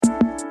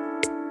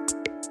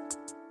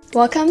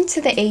Welcome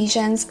to the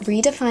Asians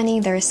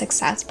Redefining Their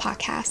Success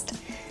podcast,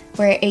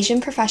 where Asian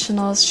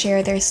professionals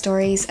share their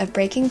stories of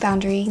breaking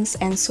boundaries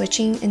and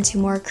switching into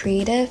more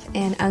creative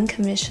and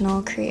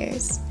unconventional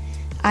careers.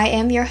 I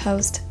am your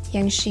host,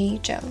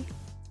 Yangshi Zhou.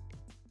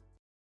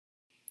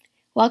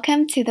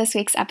 Welcome to this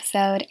week's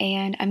episode,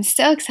 and I'm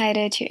so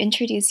excited to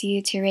introduce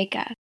you to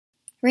Reika.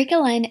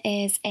 Reika Lin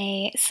is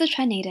a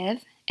Sichuan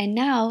native and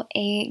now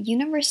a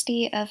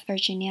University of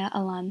Virginia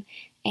alum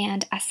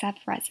and SF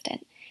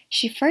resident.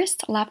 She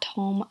first left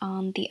home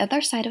on the other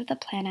side of the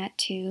planet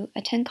to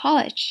attend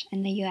college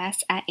in the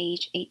US at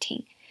age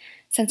 18.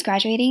 Since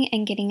graduating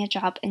and getting a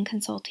job in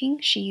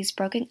consulting, she's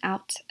broken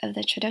out of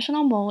the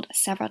traditional mold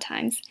several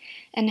times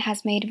and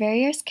has made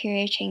various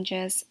career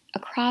changes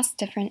across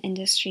different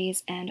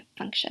industries and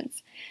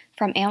functions,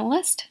 from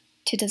analyst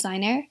to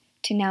designer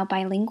to now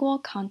bilingual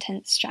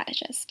content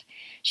strategist.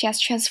 She has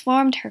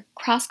transformed her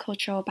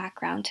cross-cultural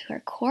background to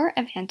her core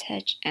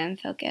advantage and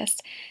focus,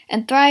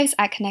 and thrives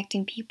at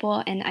connecting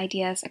people and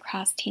ideas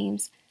across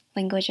teams,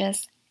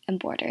 languages, and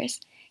borders.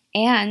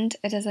 And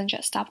it doesn't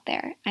just stop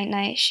there. At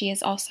night, she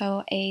is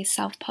also a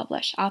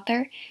self-published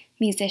author,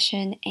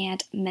 musician,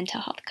 and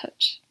mental health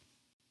coach.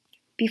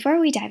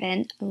 Before we dive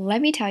in, let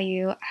me tell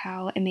you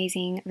how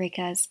amazing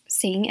Reika's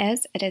singing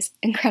is. It is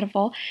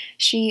incredible.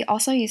 She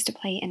also used to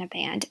play in a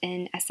band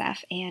in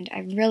SF, and I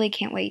really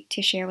can't wait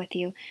to share with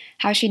you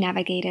how she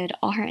navigated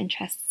all her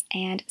interests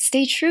and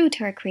stayed true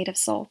to her creative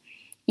soul,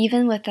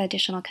 even with the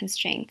additional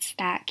constraints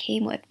that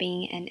came with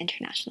being an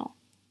international.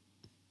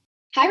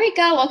 Hi,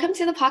 Reika. Welcome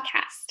to the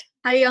podcast.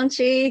 Hi,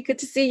 Yangshi. Good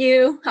to see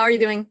you. How are you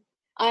doing?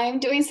 I'm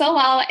doing so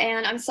well,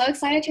 and I'm so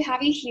excited to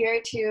have you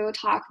here to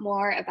talk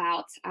more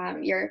about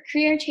your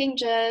career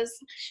changes.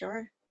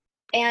 Sure.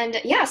 And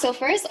so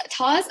first,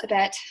 tell us a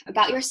bit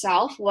about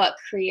yourself, what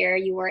career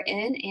you were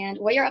in, and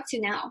what you're up to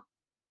now.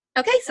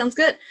 Okay, sounds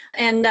good.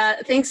 And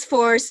thanks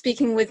for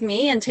speaking with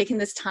me and taking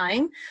this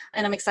time.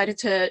 And I'm excited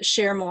to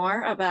share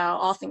more about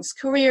all things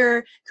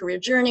career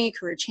journey,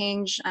 career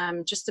change,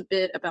 just a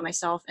bit about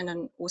myself, and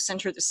then we'll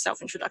center this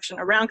self-introduction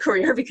around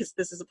career because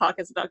this is a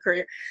podcast about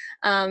career.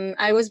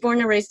 I was born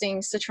and raised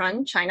in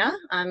Sichuan, China,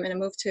 and I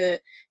moved to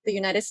the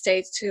United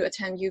States to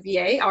attend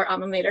UVA, our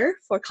alma mater,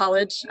 for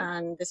college.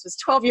 This was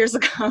 12 years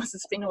ago, so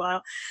it's been a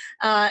while.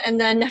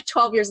 And then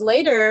 12 years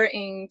later,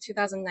 in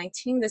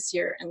 2019, this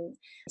year, and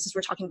since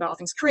we're talking about all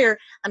things career,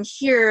 I'm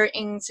here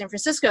in San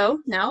Francisco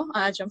now.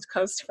 I jumped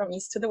coast from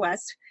east to the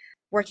west,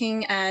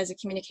 working as a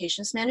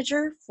communications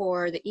manager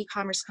for the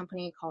e-commerce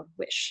company called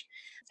Wish.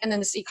 And then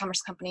this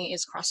e-commerce company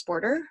is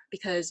cross-border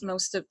because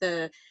most of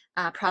the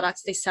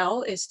products they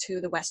sell is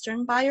to the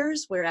Western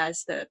buyers,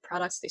 whereas the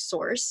products they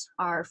source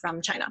are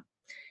from China.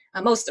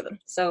 Most of them.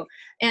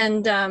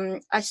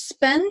 I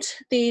spent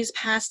these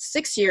past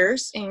 6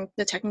 years in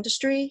the tech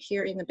industry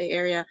here in the Bay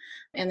Area.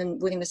 And then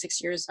within the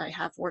 6 years, I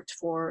have worked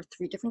for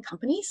 3 different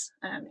companies.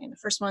 And the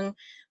first one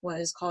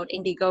was called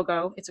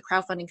Indiegogo. It's a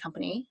crowdfunding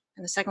company.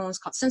 And the second one is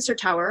called Sensor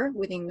Tower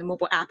within the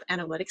mobile app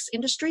analytics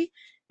industry.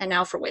 And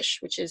now for Wish,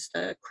 which is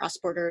the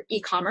cross-border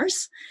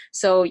e-commerce.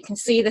 So you can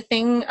see the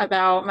thing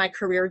about my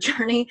career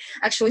journey,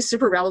 actually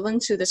super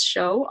relevant to this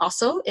show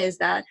also, is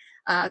that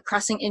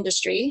crossing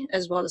industry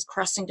as well as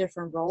crossing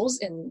different roles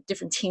in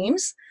different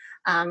teams.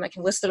 I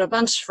can list it a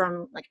bunch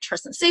from like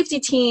trust and safety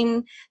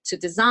team to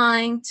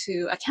design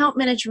to account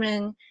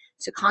management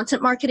to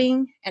content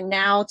marketing, and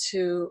now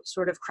to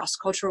sort of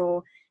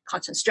cross-cultural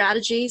content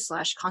strategy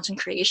 / content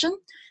creation.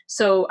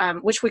 So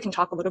which we can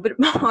talk a little bit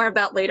more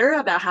about later,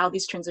 about how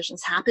these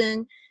transitions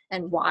happen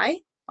and why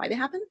they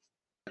happen.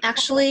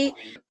 Actually,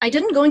 I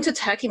didn't go into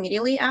tech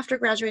immediately after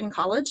graduating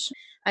college.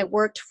 I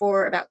worked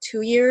for about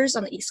 2 years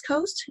on the East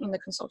Coast in the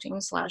consulting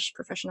 /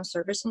 professional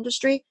service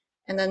industry.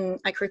 And then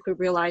I quickly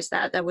realized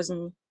that that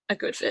wasn't a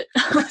good fit.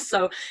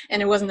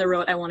 And it wasn't the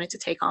road I wanted to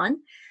take on.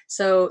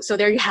 So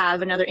there you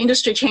have another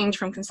industry change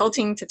from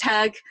consulting to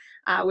tech,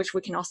 which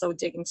we can also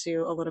dig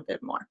into a little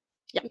bit more.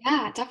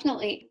 Yeah,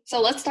 definitely. So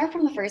let's start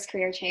from the first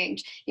career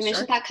change. You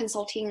mentioned Sure. that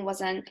consulting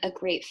wasn't a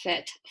great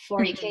fit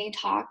for you. Can you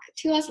talk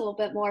to us a little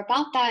bit more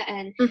about that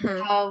and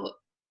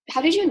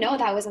how did you know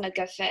that wasn't a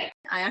good fit?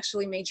 I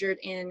actually majored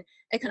in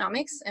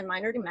economics and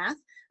minored in math.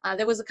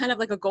 That was a kind of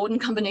like a golden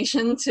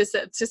combination to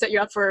set you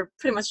up for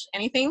pretty much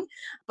anything.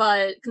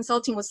 But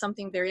consulting was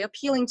something very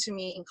appealing to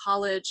me in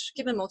college,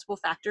 given multiple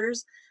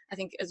factors. I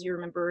think, as you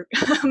remember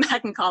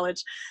back in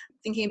college,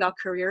 thinking about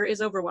career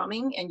is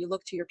overwhelming, and you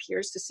look to your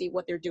peers to see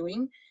what they're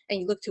doing, and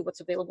you look to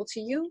what's available to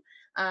you.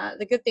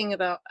 The good thing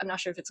about, I'm not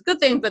sure if it's a good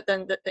thing, but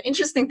then the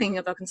interesting thing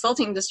about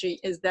consulting industry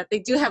is that they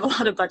do have a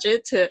lot of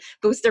budget to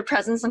boost their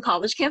presence on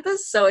college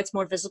campus. So it's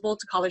more visible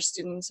to college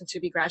students and to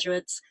be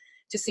graduates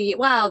to see,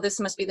 wow, this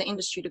must be the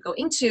industry to go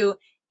into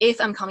if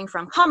I'm coming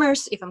from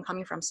commerce, if I'm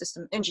coming from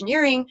system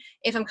engineering,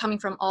 if I'm coming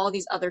from all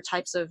these other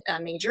types of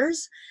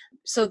majors.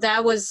 So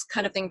that was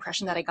kind of the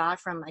impression that I got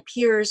from my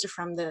peers,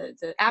 from the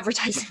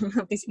advertising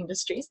of these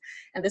industries.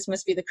 And this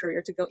must be the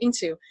career to go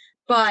into.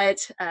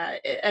 But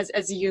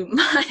as you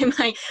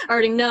might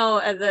already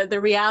know, the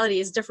reality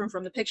is different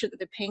from the picture that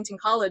they paint in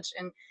college.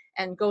 And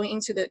and going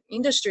into the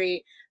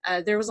industry,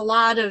 there was a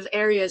lot of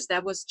areas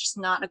that was just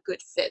not a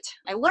good fit.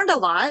 I learned a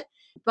lot,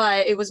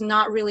 but it was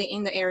not really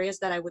in the areas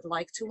that I would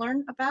like to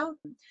learn about.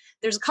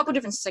 There's a couple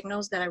different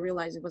signals that I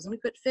realized it wasn't a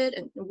good fit.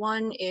 And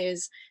one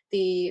is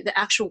the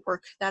actual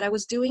work that I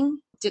was doing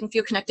didn't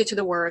feel connected to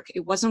the work.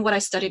 It wasn't what I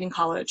studied in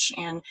college.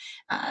 And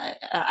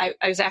I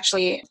was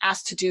actually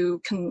asked to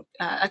do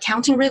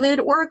accounting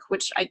related work,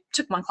 which I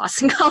took one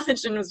class in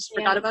college and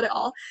forgot about it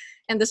all.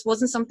 And this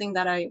wasn't something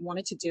that I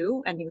wanted to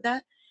do. I knew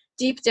that.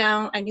 Deep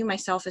down, I knew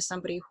myself as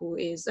somebody who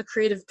is a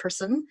creative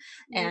person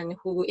and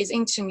who is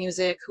into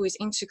music, who is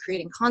into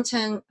creating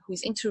content, who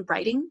is into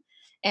writing.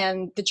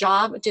 And the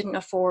job didn't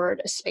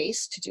afford a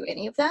space to do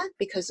any of that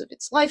because of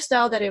its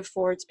lifestyle that it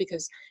affords,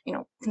 because,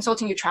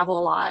 consulting, you travel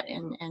a lot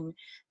and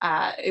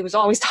it was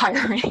always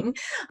tiring.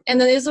 And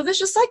then there's a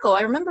vicious cycle.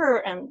 I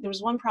remember there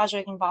was one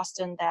project in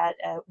Boston that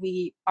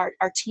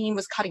our team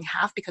was cut in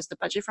half because the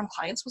budget from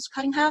clients was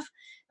cut in half,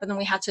 but then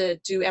we had to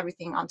do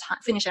everything on time,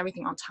 finish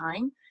everything on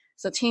time.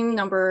 So team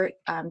number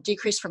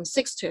decreased from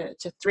 6 to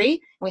 3. And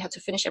we had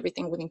to finish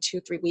everything within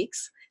 2-3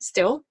 weeks.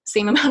 Still,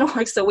 same amount of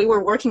work. So we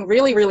were working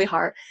really, really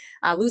hard,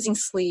 losing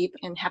sleep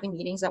and having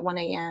meetings at 1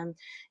 a.m.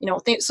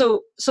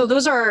 So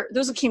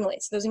those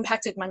accumulates. Those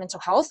impacted my mental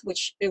health,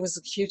 which it was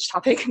a huge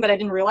topic, but I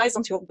didn't realize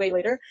until way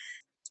later.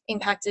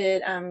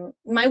 Impacted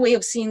my way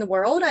of seeing the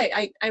world.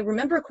 I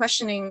remember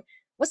questioning,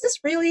 was this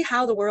really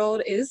how the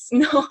world is?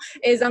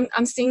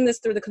 I'm seeing this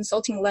through the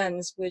consulting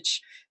lens,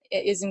 which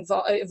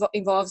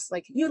involves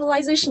like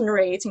utilization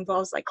rate,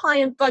 involves like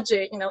client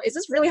budget. Is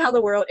this really how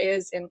the world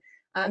is? And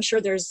I'm sure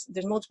there's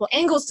multiple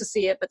angles to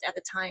see it, but at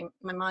the time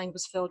my mind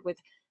was filled with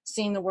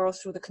seeing the world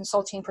through the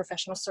consulting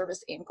professional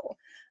service angle,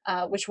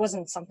 which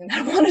wasn't something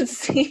that I wanted to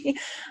see.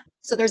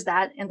 So there's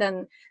that.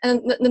 And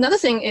another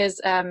thing is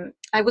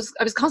I was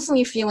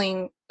constantly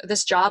feeling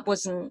this job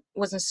wasn't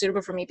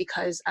suitable for me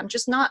because I'm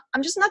just not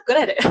good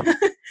at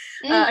it.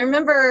 I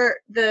remember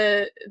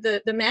the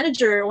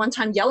manager one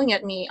time yelling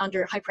at me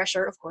under high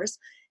pressure, of course,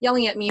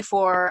 yelling at me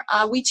for,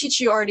 we teach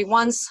you already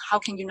once, how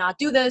can you not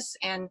do this?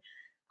 And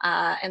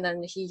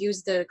then he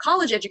used the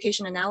college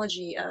education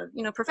analogy of,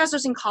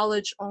 professors in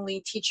college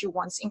only teach you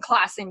once in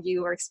class and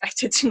you are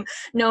expected to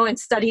know and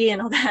study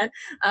and all that.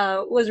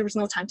 There was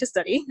no time to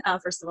study,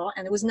 first of all,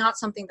 and it was not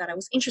something that I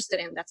was interested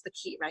in. That's the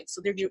key, right?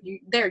 So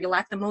you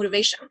lack the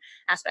motivation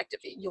aspect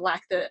of it. You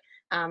lack the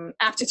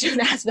aptitude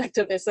aspect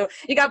of it. So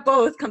you got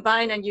both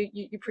combined and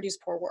you produce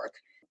poor work.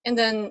 And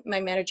then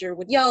my manager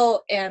would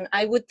yell, and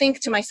I would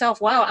think to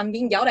myself, wow, I'm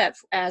being yelled at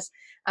as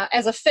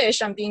a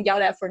fish. I'm being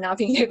yelled at for not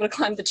being able to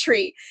climb the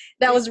tree.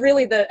 That was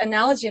really the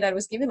analogy that I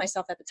was giving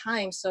myself at the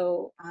time.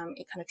 So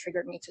it kind of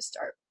triggered me to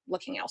start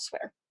looking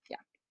elsewhere. Yeah.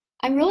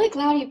 I'm really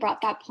glad you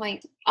brought that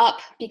point up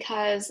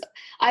because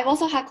I've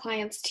also had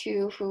clients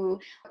too who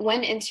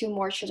went into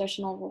more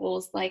traditional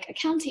roles like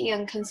accounting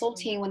and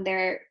consulting when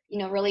they're,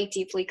 really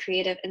deeply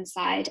creative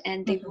inside,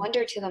 and they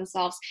wonder to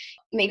themselves,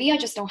 maybe I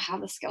just don't have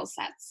the skill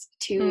sets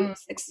to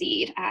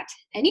succeed at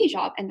any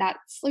job, and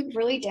that's like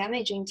really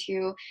damaging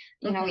to,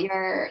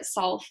 your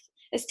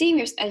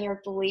self-esteem and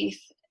your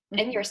belief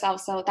in yourself.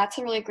 So that's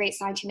a really great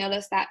sign to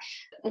notice that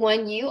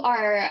when you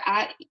are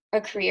at a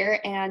career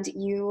and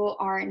you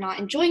are not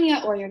enjoying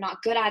it or you're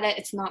not good at it,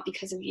 it's not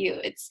because of you.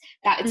 It's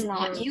that it's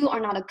not, you are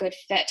not a good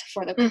fit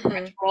for the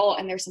current role,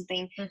 and there's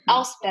something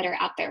else better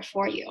out there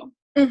for you.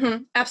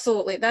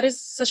 Absolutely. That is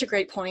such a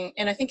great point.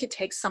 And I think it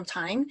takes some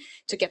time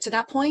to get to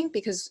that point,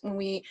 because when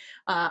we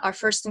are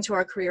first into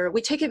our career, we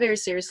take it very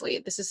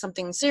seriously. This is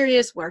something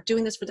serious. We're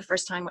doing this for the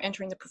first time. We're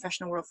entering the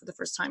professional world for the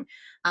first time.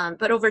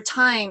 But over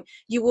time,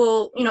 you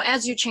will,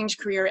 as you change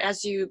career,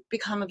 as you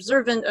become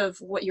observant of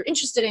what you're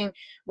interested in,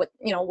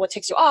 what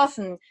takes you off,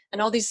 and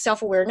all these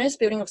self-awareness,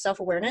 building of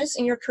self-awareness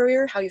in your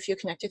career, how you feel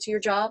connected to your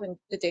job and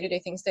the day-to-day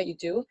things that you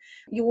do,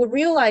 you will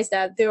realize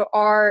that there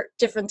are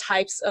different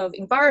types of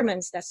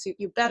environments that suit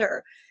you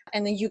better,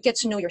 and then you get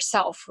to know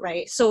yourself,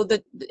 right? So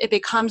it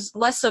becomes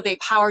less of a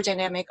power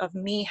dynamic of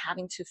me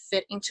having to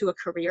fit into a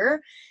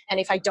career, and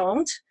if I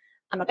don't,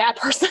 I'm a bad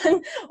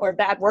person or a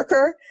bad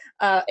worker.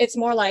 It's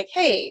more like,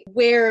 hey,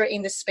 where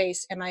in this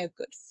space am I a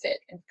good fit,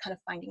 and kind of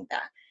finding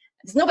that.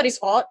 It's nobody's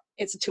fault.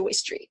 It's a two-way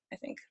street, I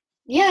think.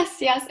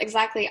 Yes,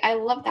 exactly. I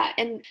love that.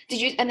 And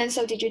did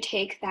you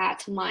take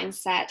that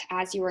mindset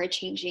as you were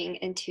changing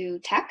into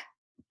tech?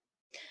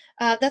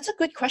 That's a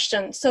good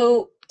question.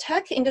 So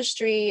tech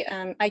industry,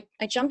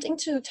 I jumped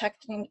into tech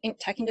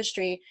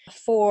industry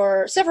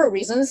for several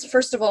reasons.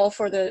 First of all,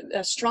 for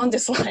the strong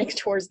dislike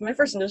towards my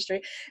first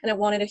industry, and I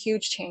wanted a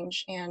huge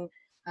change. And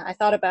I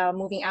thought about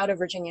moving out of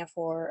Virginia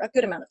for a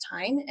good amount of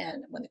time.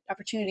 And when the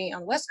opportunity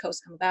on the West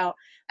Coast came about,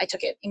 I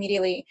took it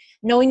immediately,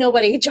 knowing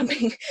nobody,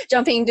 jumping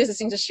into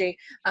this industry,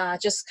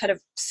 just kind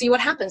of see what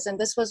happens. And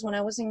this was when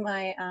I was in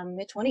my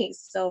mid-20s.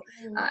 So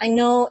I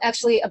know,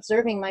 actually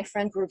observing my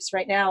friend groups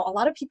right now, a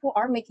lot of people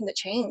are making the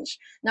change,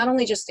 not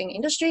only just in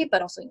industry,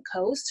 but also in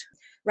coast,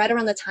 right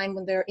around the time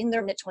when they're in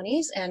their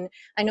mid-20s. And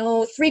I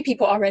know 3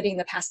 people already in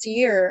the past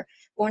year,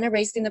 born and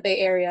raised in the Bay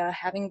Area,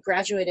 having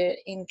graduated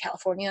in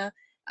California,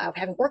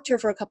 having worked here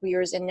for a couple of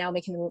years and now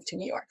making the move to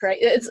New York, right?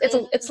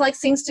 It's like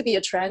seems to be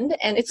a trend,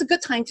 and it's a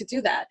good time to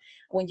do that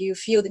when you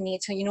feel the need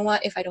to, you know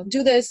what, if I don't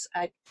do this,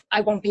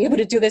 I won't be able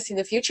to do this in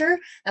the future.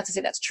 Not to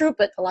say that's true,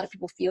 but a lot of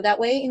people feel that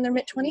way in their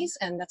mid-20s,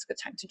 and that's a good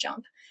time to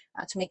jump,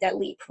 to make that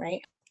leap,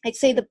 right? I'd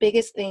say the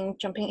biggest thing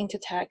jumping into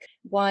tech,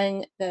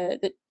 one,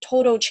 the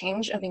total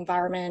change of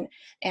environment,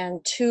 and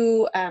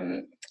two,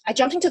 I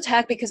jumped into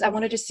tech because I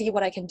wanted to see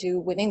what I can do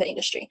within the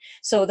industry.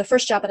 So the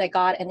first job that I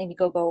got at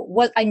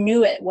Indiegogo, I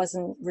knew it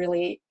wasn't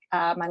really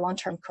my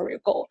long-term career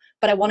goal,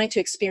 but I wanted to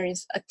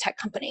experience a tech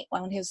company. I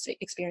wanted to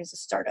experience a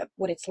startup,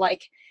 what it's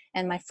like.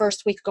 And my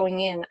first week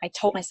going in, I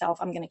told myself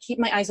I'm going to keep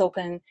my eyes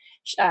open,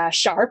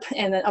 sharp,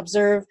 and then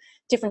observe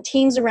different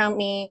teams around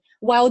me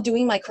while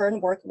doing my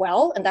current work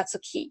well. And that's the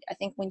key. I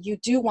think when you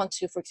do want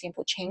to, for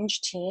example,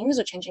 change teams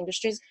or change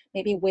industries,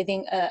 maybe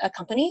within a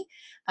company,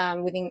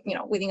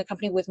 within a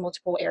company with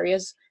multiple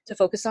areas to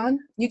focus on,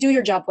 you do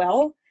your job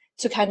well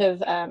to kind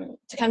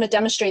of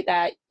demonstrate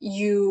that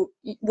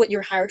what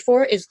you're hired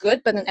for is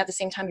good, but then at the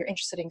same time, you're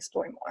interested in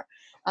exploring more.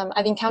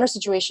 I've encountered a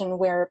situation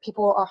where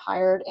people are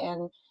hired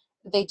and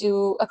they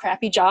do a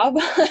crappy job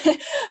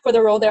for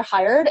the role they're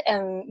hired,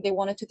 and they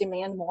wanted to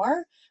demand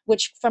more,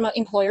 which from an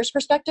employer's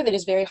perspective, it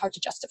is very hard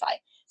to justify.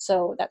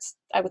 So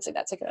I would say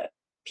that's like a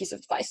piece of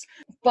advice.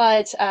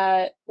 But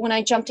when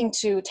I jumped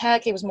into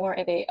tech, it was more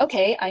of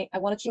I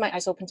want to keep my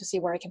eyes open to see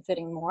where I can fit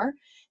in more.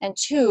 And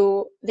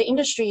two, the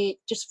industry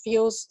just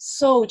feels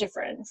so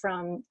different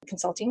from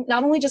consulting,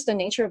 not only just the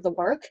nature of the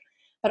work,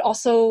 but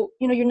also,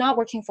 you're not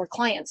working for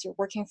clients, you're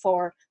working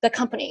for the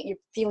company. You're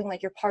feeling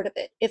like you're part of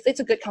it. If it's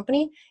a good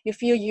company, you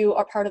feel you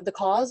are part of the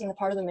cause and a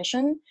part of the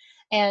mission,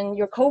 and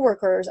your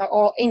coworkers are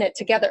all in it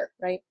together,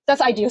 right?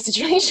 That's the ideal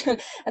situation.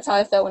 That's how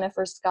I felt when I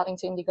first got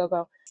into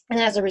Indiegogo. And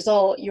as a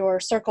result,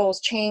 your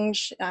circles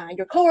change,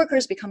 your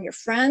coworkers become your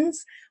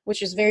friends,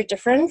 which is very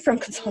different from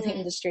consulting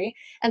industry.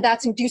 And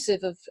that's conducive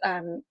of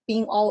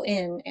being all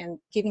in and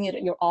giving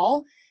it your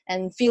all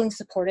and feeling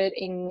supported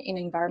in an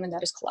environment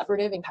that is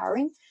collaborative,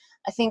 empowering.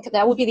 I think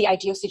that would be the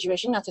ideal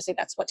situation. Not to say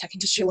that's what tech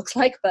industry looks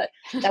like, but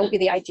that would be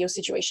the ideal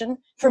situation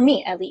for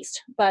me, at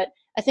least. But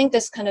I think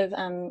this kind of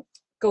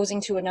goes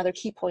into another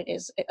key point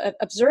is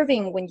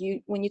observing when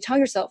you tell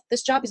yourself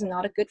this job is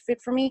not a good fit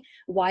for me.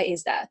 Why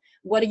is that?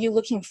 What are you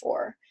looking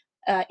for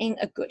in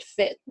a good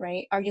fit,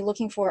 right? Are you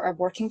looking for a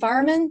work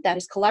environment that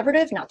is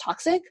collaborative, not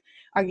toxic?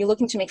 Are you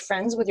looking to make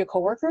friends with your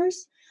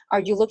coworkers? Are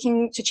you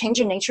looking to change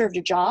the nature of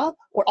your job,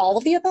 or all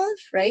of the above,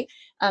 right?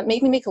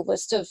 Maybe make a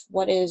list of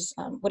what is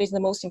the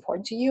most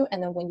important to you.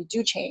 And then when you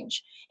do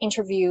change,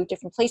 interview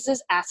different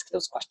places, ask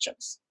those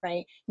questions,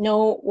 right?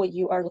 Know what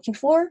you are looking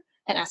for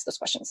and ask those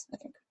questions, I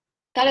think.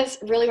 That is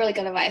really, really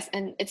good advice.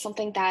 And it's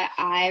something that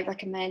I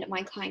recommend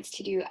my clients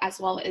to do as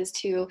well, is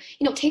to,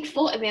 take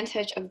full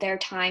advantage of their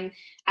time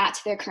at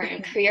their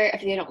current career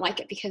if they don't like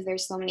it, because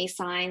there's so many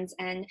signs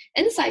and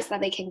insights that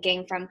they can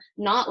gain from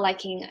not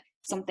liking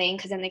something,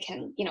 because then they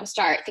can,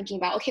 start thinking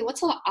about, okay, what's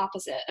the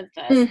opposite of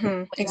this?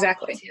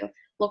 Exactly. To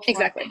look for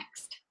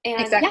next.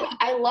 And yeah,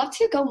 I love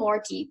to go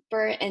more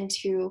deeper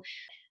into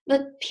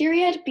the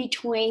period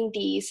between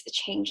these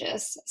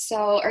changes.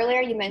 So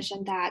earlier you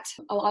mentioned that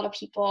a lot of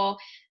people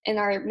in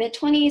our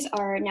mid-20s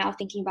are now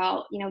thinking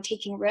about,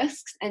 taking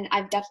risks, and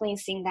I've definitely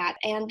seen that.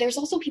 And there's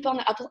also people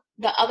on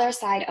the other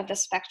side of the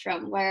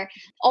spectrum where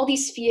all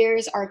these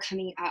fears are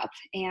coming up,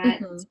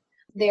 and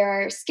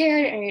they're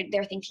scared, and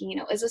they're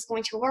thinking, is this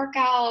going to work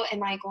out?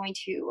 Am I going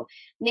to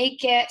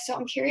make it? So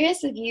I'm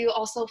curious if you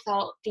also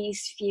felt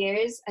these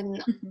fears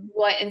and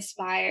what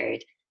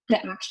inspired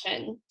the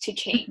action to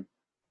change.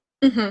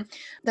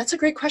 That's a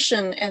great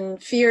question.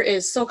 And fear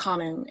is so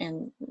common.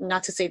 And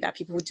not to say that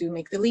people who do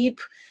make the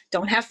leap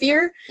don't have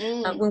fear.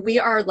 When we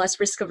are less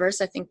risk averse,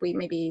 I think we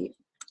maybe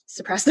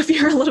suppress the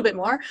fear a little bit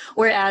more.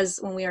 Whereas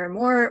when we are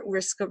more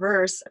risk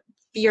averse,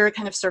 fear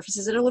kind of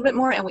surfaces it a little bit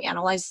more, and we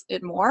analyze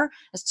it more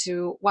as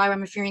to why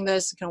am I fearing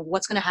this,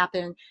 what's going to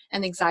happen,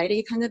 and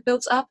anxiety kind of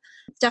builds up.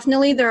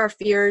 Definitely there are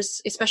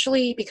fears,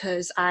 especially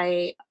because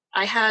I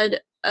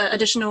had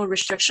additional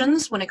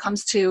restrictions when it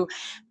comes to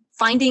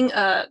finding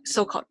a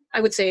so-called,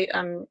 I would say,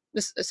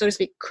 so to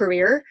speak,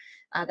 career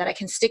that I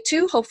can stick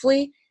to,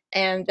 hopefully,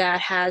 and that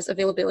has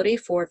availability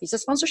for visa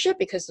sponsorship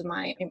because of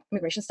my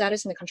immigration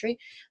status in the country.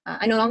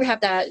 I no longer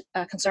have that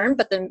concern,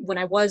 but then when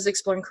I was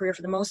exploring career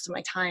for the most of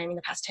my time in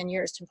the past 10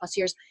 plus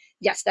years,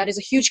 yes, that is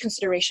a huge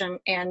consideration.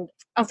 And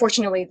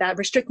unfortunately, that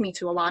restrict me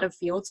to a lot of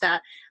fields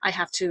that I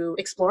have to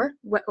explore.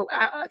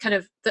 Kind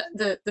of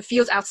the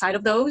fields outside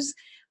of those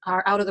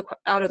are out of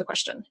the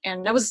question,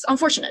 and that was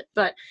unfortunate.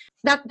 But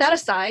that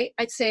aside,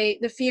 I'd say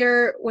the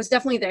fear was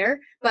definitely there,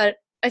 but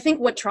I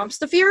think what trumps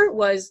the fear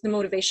was the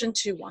motivation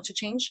to want to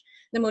change,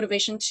 the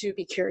motivation to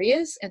be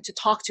curious and to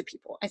talk to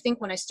people. I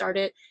think when I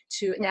started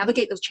to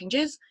navigate those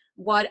changes,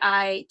 what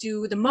I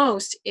do the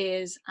most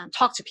is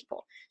talk to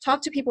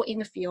people in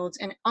the fields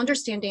and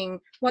understanding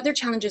what their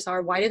challenges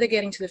are, why did they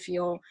get into the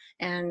field,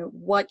 and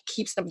what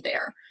keeps them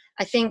there.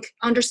 I think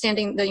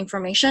understanding the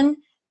information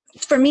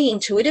for me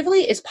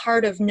intuitively is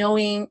part of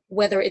knowing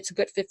whether it's a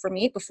good fit for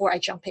me before I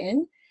jump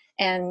in.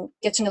 and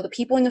get to know the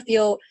people in the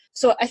field.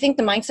 So I think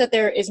the mindset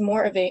there is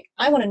more of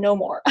I want to know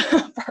more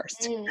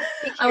first.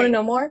 I want to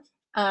know more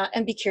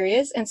and be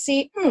curious and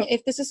see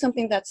if this is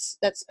something that's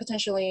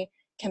potentially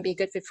can be a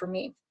good fit for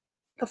me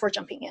before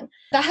jumping in.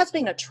 That has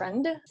been a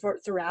trend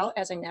throughout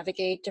as I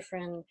navigate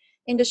different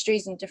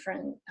industries and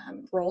different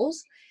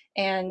roles,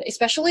 and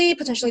especially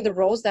potentially the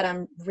roles that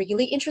I'm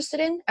really interested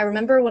in. I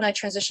remember when I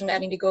transitioned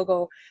at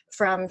Indiegogo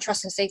from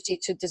trust and safety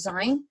to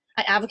design,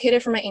 I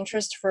advocated for my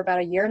interest for about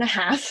a year and a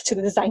half to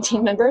the design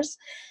team members,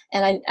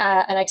 and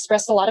I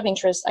expressed a lot of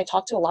interest. I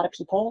talked to a lot of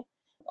people.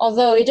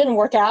 Although it didn't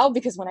work out,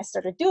 because when I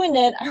started doing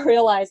it, I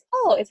realized,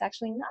 it's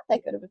actually not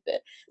that good of a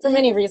fit for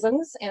many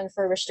reasons, and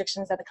for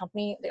restrictions that the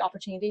company, the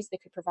opportunities they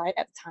could provide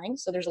at the time.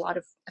 So there's a lot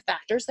of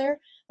factors there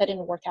that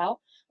didn't work out.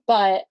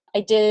 But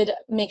I did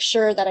make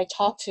sure that I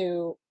talked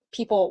to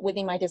people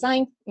within my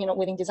design,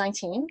 within design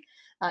team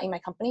in my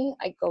company.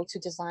 I go to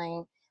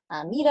design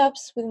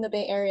meetups within the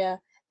Bay Area.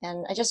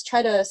 And I just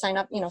try to sign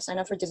up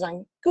for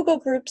design Google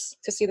groups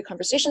to see the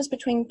conversations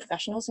between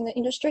professionals in the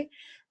industry.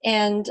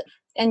 And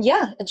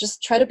yeah,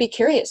 just try to be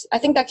curious. I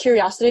think that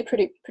curiosity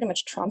pretty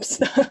much trumps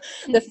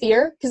the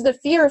fear, because the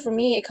fear for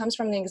me, it comes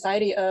from the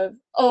anxiety of,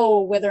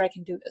 whether I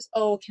can do this.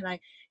 Can I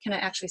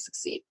actually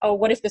succeed?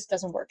 What if this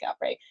doesn't work out,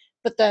 right?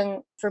 But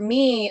then for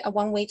me,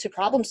 one way to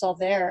problem solve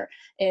there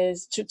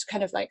is to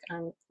kind of like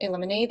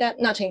eliminate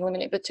that, not to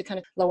eliminate, but to kind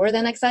of lower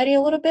that anxiety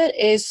a little bit,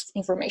 is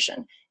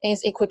information,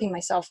 is equipping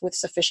myself with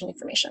sufficient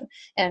information.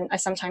 And I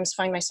sometimes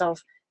find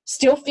myself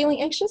still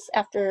feeling anxious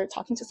after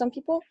talking to some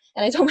people.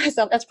 And I told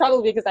myself that's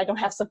probably because I don't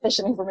have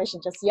sufficient information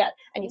just yet.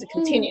 I need to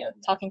continue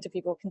talking to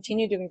people,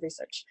 continue doing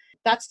research.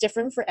 That's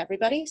different for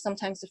everybody.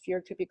 Sometimes the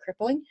fear could be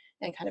crippling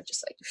and kind of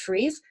just like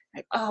freeze.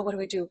 Like, what do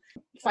I do?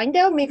 Find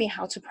out maybe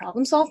how to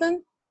problem solve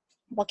them.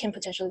 What can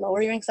potentially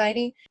lower your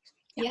anxiety.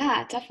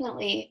 Yeah,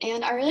 definitely.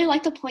 And I really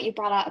like the point you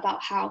brought out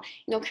about how,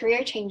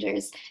 career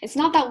changes, it's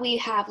not that we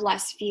have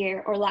less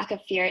fear or lack of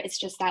fear, it's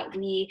just that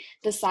we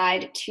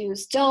decide to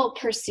still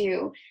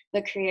pursue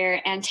the career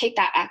and take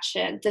that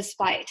action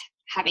despite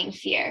having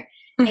fear.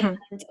 Mm-hmm.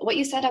 And what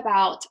you said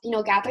about,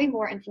 gathering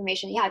more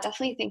information, I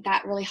definitely think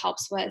that really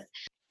helps with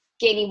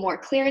gaining more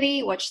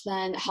clarity, which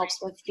then helps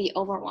with the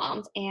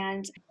overwhelmed.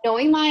 And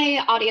knowing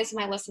my audience,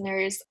 my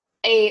listeners,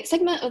 a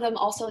segment of them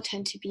also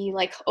tend to be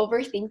like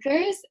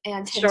overthinkers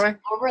and tend to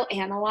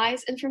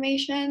overanalyze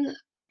information.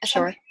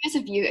 So I'm curious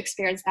if you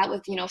experienced that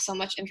with, so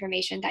much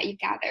information that you've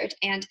gathered.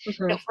 And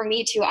for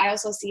me too, I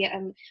also see it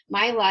in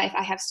my life.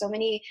 I have so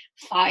many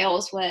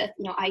files with,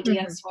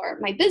 ideas for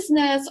my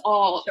business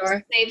all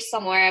saved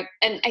somewhere.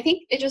 And I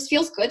think it just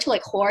feels good to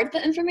like hoard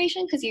the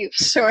information, because you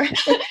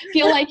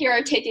feel like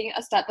you're taking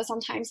a step, but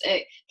sometimes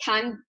it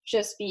can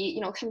just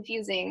be,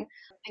 confusing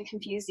and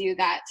confuse you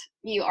that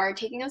you are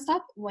taking a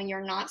step when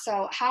you're not.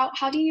 So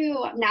how do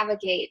you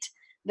navigate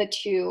the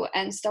two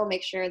and still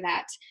make sure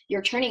that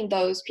you're turning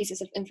those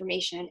pieces of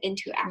information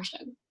into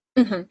action?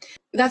 Mm-hmm.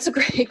 That's a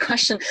great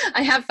question.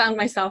 I have found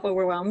myself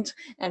overwhelmed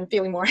and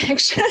feeling more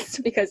anxious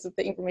because of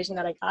the information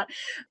that I got.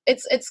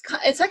 It's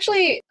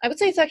actually, I would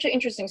say it's actually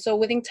interesting. So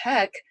within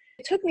tech,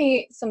 it took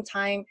me some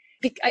time.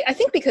 I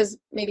think because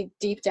maybe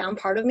deep down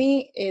part of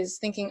me is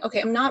thinking,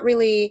 okay, I'm not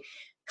really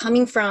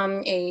coming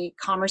from a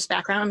commerce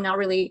background. I'm not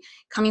really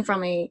coming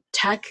from a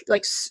tech,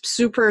 like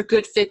super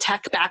good fit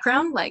tech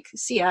background, like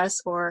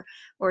CS, or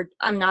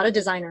I'm not a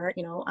designer.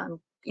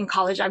 In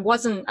college, I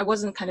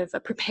wasn't kind of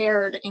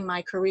prepared in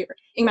my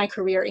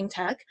career in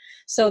tech.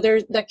 So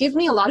that gives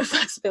me a lot of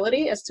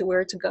flexibility as to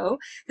where to go,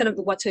 kind of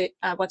what to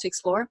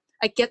explore.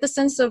 I get the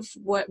sense of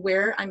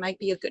where I might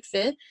be a good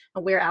fit,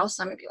 and where else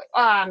I might be like,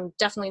 I'm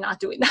definitely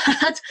not doing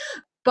that.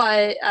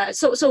 But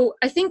so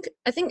I think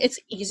it's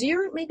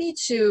easier maybe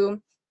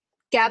to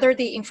gather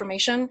the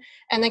information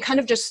and then kind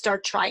of just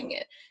start trying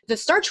it. The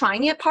start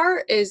trying it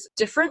part is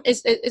different,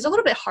 is a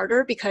little bit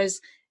harder, because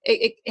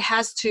it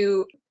has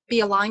to be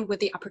aligned with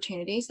the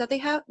opportunities that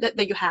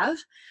you have.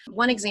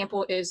 One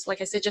example is, like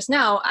I said just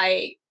now,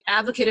 I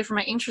advocated for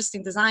my interest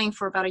in design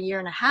for about a year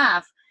and a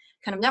half,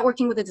 kind of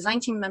networking with the design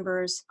team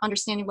members,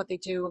 understanding what they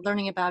do,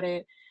 learning about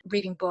it,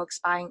 reading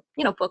books, buying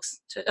books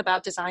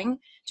about design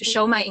to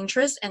show my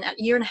interest. And a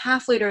year and a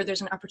half later,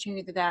 there's an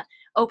opportunity that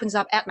opens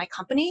up at my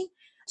company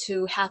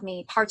to have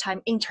me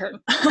part-time intern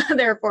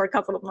there for a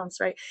couple of months,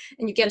 right?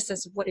 And you get a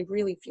sense of what it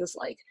really feels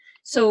like.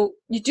 So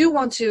you do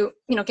want to,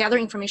 gather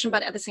information,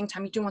 but at the same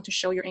time, you do want to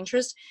show your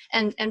interest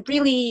and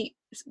really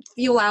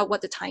feel out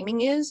what the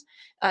timing is.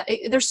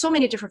 There's so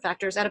many different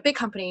factors. At a big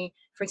company,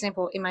 for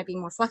example, it might be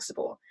more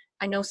flexible.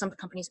 I know some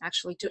companies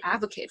actually do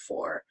advocate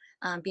for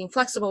being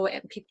flexible,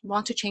 and people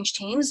want to change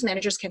teams.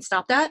 Managers can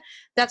stop that.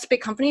 That's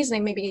big companies.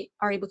 They maybe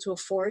are able to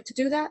afford to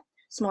do that.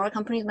 Smaller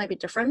companies might be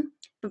different,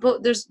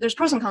 but there's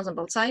pros and cons on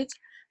both sides.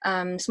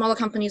 Smaller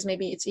companies,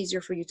 maybe it's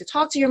easier for you to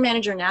talk to your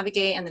manager,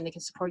 navigate, and then they can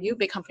support you.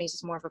 Big companies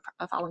is more of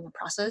a following a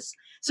process.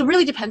 So it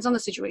really depends on the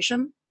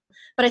situation.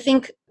 But I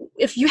think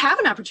if you have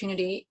an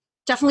opportunity,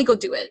 definitely go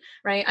do it,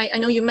 right? I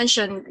know you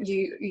mentioned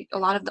a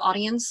lot of the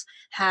audience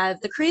have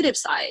the creative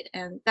side,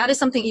 and that is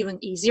something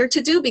even easier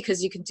to do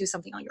because you can do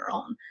something on your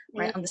own,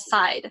 right, on the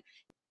side.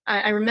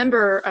 I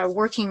remember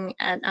working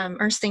at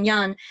Ernst &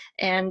 Young,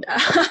 and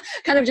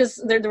kind of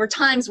just there were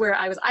times where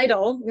I was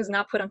idle, was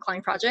not put on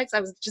client projects. I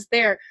was just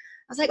there.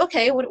 I was like,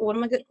 okay, what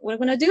am I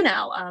going to do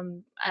now?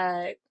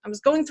 I was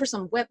going through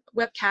some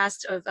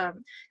webcast of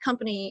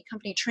company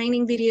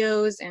training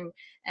videos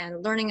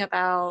and learning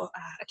about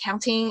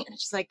accounting, and it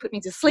just like put me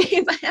to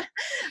sleep.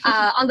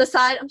 On the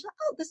side, I'm just like,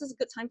 oh, this is a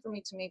good time for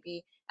me to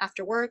maybe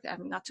after work,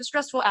 I'm not too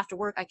stressful. After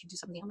work, I can do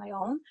something on my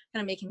own,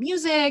 kind of making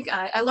music.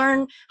 I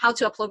learned how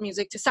to upload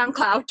music to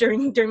SoundCloud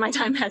during my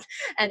time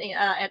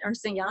at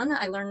Ernst & Young.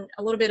 I learned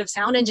a little bit of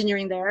sound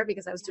engineering there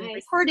because I was doing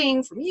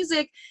recording for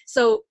music.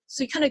 So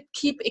you kind of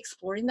keep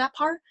exploring that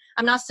part.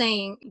 I'm not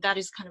saying that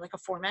is kind of like a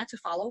format to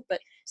follow, but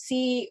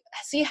see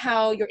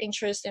how your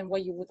interest and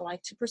what you would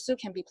like to pursue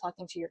can be plugged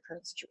into your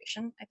current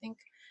situation, I think,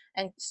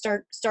 and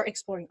start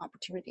exploring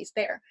opportunities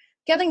there.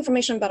 Gather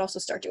information, but also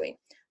start doing.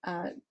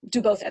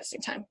 Do both at the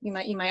same time. You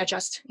might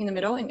adjust in the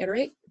middle and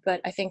iterate, but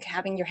I think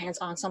having your hands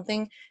on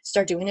something,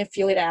 start doing it,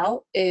 feel it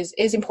out is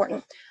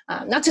important.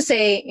 Not to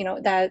say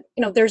that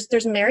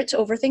there's merit to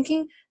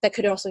overthinking that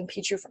could also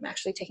impede you from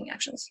actually taking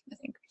actions, I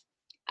think.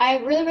 I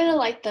really, really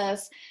like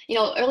this.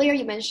 Earlier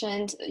you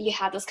mentioned you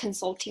had this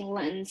consulting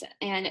lens,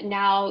 and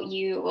now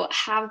you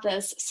have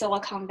this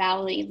Silicon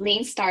Valley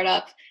lean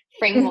startup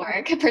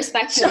framework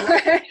perspective.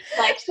 Sure.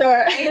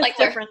 Sure. Right? Like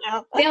different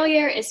now.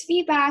 Failure is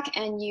feedback,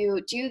 and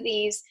you do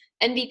these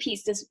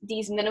MVPs,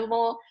 these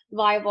minimal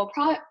viable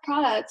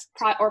products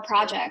or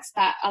projects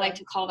that I like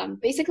to call them,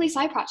 basically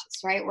side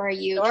projects, right? Where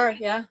you Sure,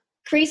 yeah.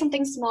 create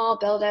something small,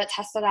 build it,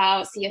 test it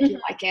out, see if you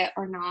like it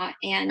or not.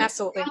 And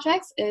absolutely,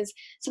 projects is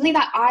something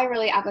that I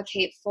really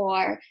advocate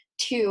for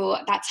too.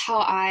 That's how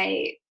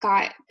I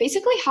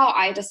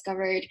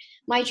discovered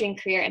my dream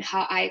career, and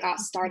how I got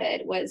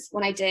started was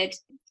when I did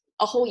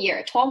a whole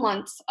year, 12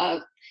 months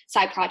of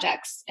side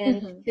projects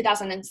in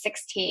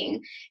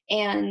 2016.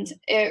 And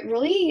it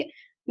really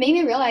made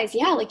me realize,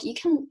 like you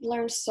can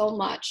learn so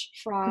much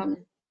from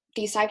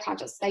these side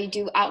projects that you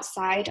do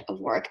outside of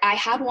work. I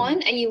had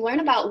one, and you learn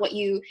about what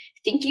you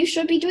think you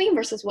should be doing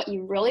versus what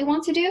you really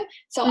want to do.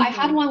 So I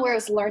had one where it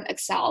was learn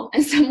Excel,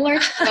 and similar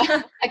to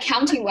the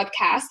accounting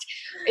webcast,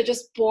 it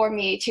just bore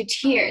me to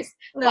tears.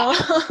 No.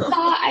 But I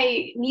thought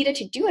I needed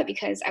to do it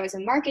because I was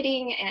in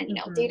marketing, and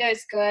data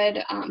is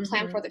good,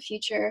 plan for the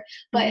future.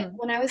 But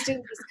when I was doing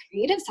these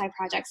creative side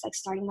projects, like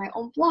starting my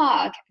own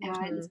blog,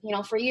 and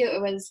for you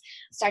it was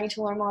starting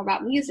to learn more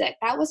about music,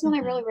 that was when I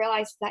really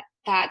realized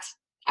that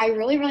I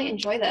really, really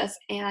enjoy this,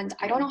 and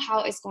I don't know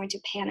how it's going to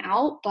pan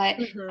out, but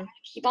I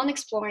keep on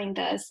exploring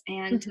this.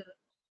 And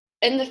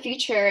in the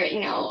future,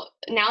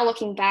 now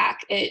looking back,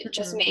 it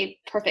just made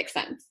perfect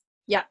sense.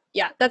 Yeah.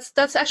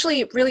 That's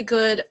actually really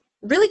good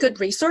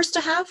resource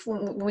to have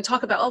when we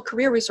talk about,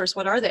 career resource,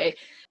 what are they?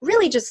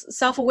 Really just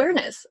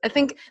self-awareness. I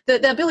think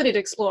the ability to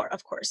explore,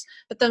 of course,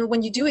 but then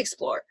when you do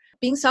explore,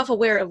 being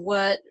self-aware of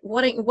what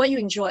you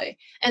enjoy.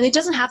 And it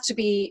doesn't have to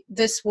be,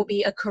 this will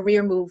be a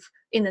career move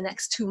in the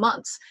next 2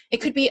 months.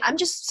 It could be, I'm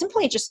just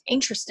simply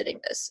interested in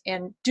this,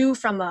 and do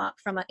from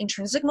an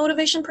intrinsic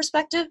motivation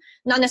perspective,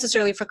 not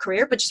necessarily for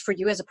career, but just for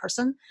you as a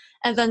person.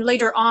 And then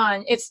later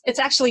on, it's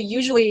actually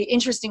usually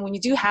interesting when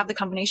you do have the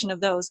combination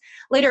of those.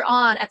 Later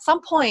on, at some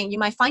point, you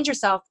might find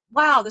yourself,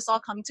 wow, this all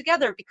coming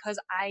together because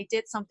I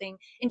did something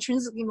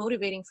intrinsically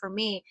motivating for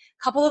me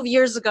a couple of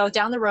years ago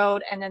down the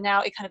road, and then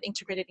now it kind of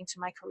integrated into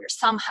my career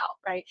somehow,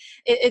 right?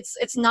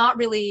 It's not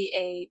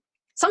really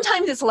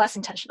sometimes it's less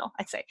intentional,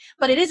 I'd say,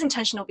 but it is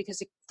intentional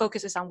because it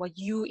focuses on what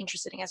you're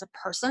interested in as a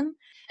person.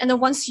 And then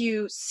once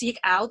you seek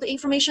out the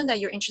information that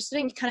you're interested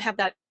in, you kind of have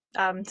that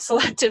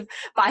selective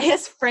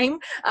bias kind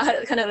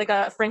of like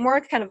a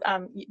framework,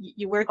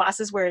 you wear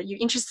glasses where you're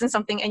interested in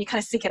something and you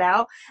kind of seek it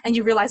out, and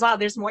you realize, wow,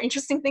 there's more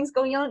interesting things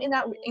going on in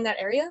that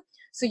area.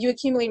 So you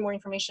accumulate more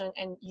information,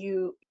 and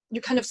you're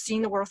kind of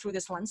seeing the world through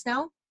this lens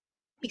now,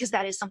 because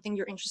that is something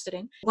you're interested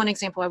in. One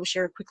example I will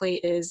share quickly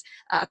is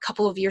a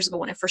couple of years ago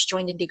when I first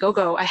joined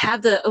Indiegogo, I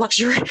had the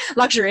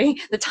luxury,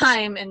 the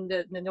time, and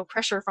the no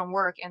pressure from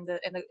work, and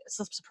the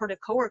supportive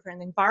coworker and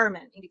the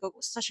environment. Indiegogo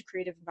was such a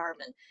creative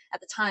environment at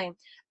the time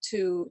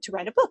to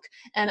write a book.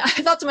 And I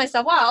thought to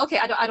myself, wow, okay,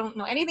 I don't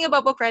know anything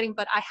about book writing,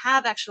 but I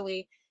have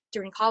actually,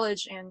 during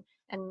college and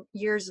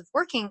years of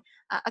working,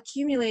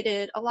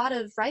 accumulated a lot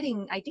of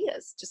writing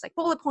ideas, just like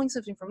bullet points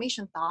of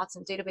information, thoughts,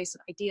 and database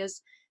of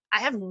ideas. I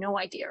have no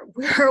idea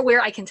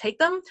where I can take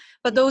them,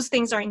 but those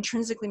things are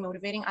intrinsically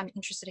motivating. I'm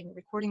interested in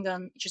recording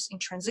them just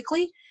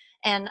intrinsically.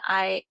 And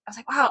I was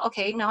like, wow,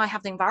 okay, now I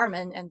have the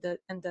environment and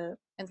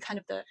kind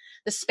of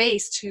the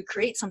space to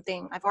create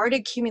something. I've already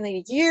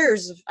accumulated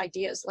years of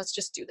ideas. Let's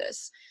just do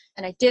this.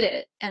 And I did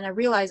it. And I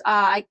realized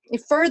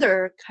it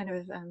further kind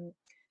of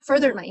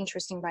furthered my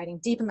interest in writing,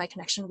 deepened my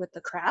connection with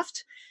the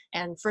craft,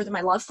 and furthered my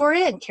love for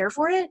it and care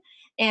for it.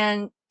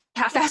 And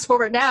fast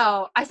forward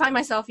now, I find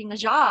myself in a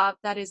job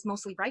that is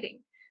mostly writing,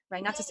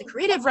 right? Not just a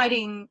creative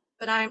writing,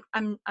 but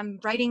I'm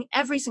writing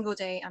every single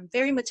day. I'm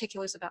very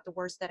meticulous about the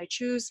words that I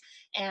choose,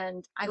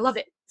 and I love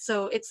it.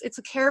 So it's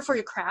a care for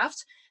your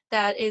craft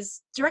that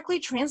is directly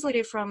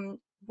translated from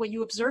what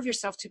you observe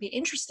yourself to be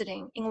interested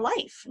in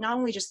life, not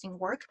only just in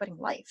work, but in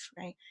life,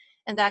 right?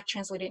 And that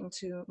translated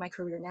into my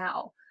career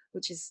now,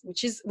 which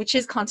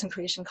is content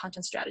creation,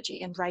 content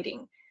strategy, and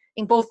writing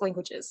in both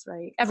languages,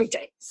 right? Every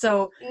day.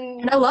 So,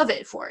 and I love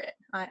it for it.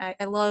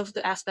 I love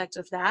the aspect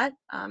of that,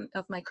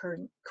 of my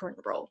current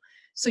role.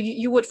 So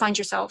you would find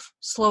yourself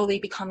slowly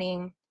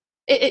becoming,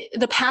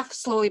 the path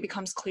slowly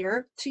becomes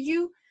clear to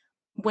you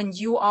when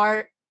you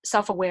are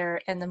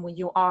self-aware, and then when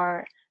you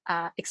are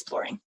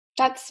exploring.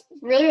 That's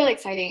really, really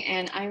exciting.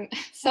 And I'm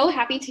so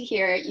happy to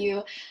hear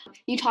you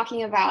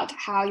talking about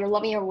how you're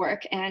loving your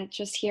work and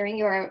just hearing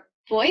your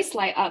voice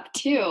light up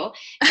too.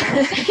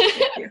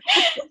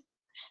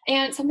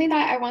 And something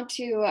that I want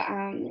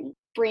to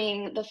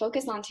bring the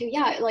focus on to,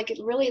 yeah, like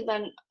really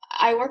then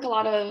I work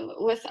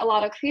with a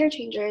lot of career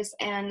changers,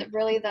 and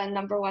really the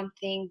number one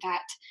thing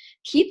that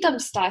keep them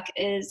stuck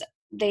is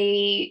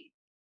they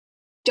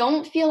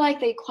don't feel like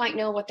they quite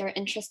know what they're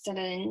interested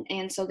in,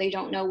 and so they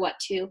don't know what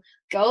to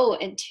go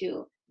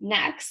into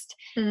next.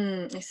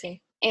 I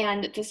see.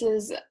 And this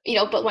is,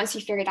 but once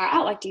you figure that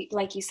out,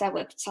 like you said,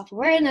 with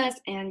self-awareness,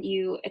 and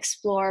you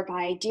explore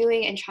by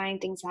doing and trying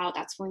things out,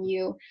 that's when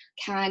you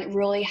can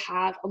really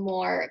have a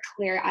more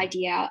clear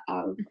idea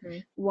of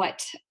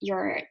what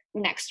your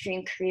next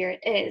dream career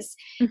is.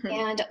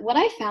 And what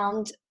I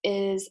found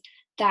is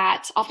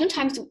that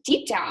oftentimes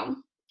deep down,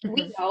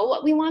 we know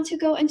what we want to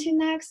go into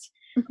next.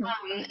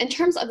 In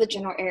terms of the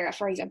general area,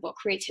 for example,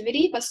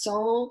 creativity, but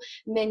so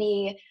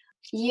many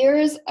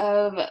years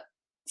of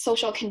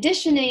social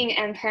conditioning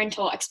and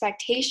parental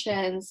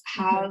expectations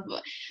have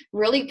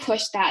really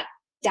pushed that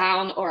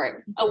down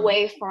or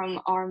away from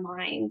our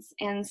minds.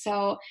 And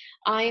so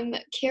I'm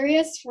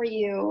curious for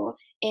you,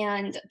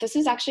 and this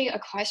is actually a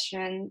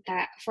question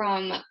that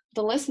from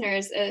the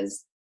listeners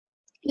is,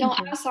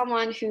 as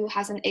someone who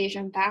has an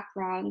Asian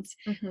background,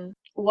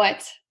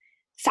 what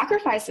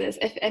sacrifices,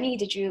 if any,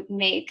 did you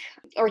make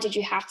or did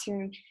you have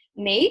to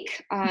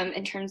make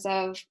in terms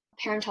of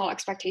parental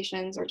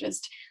expectations, or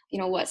just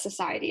what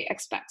society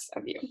expects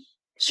of you?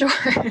 Sure.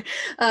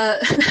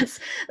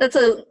 That's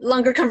a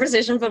longer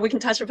conversation, but we can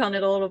touch upon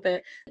it a little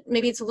bit.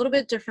 Maybe it's a little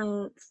bit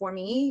different for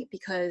me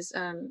because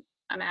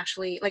I'm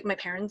actually, like, my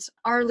parents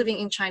are living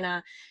in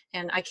China,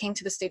 and I came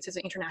to the States as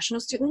an international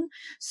student.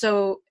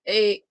 So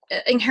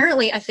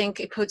inherently, I think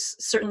it puts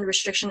certain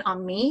restriction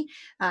on me.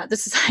 The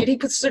society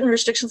puts certain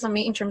restrictions on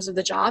me in terms of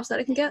the jobs that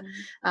I can get,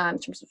 in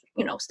terms of,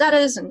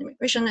 status and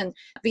immigration and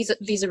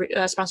visa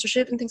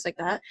sponsorship and things like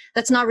that.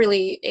 That's not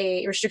really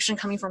a restriction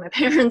coming from my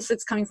parents.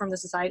 It's coming from the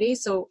society.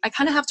 So I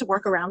kind of have to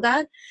work around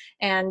that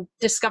and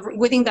discover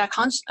within that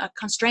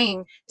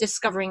constraint,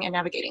 discovering and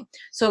navigating.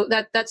 So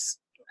that's,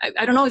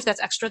 I don't know if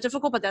that's extra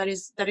difficult, but that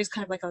is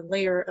kind of like a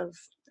layer of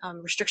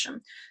restriction.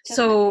 Definitely.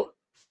 So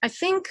I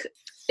think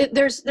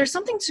there's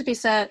something to be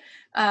said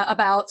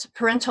about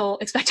parental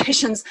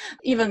expectations,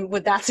 even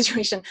with that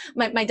situation.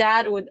 My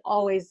dad would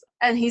always,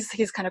 and he's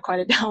kind of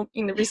quieted down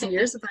in the recent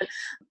years, but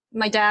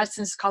my dad,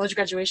 since college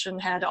graduation,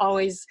 had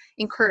always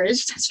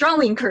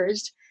strongly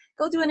encouraged,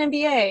 go do an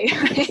MBA,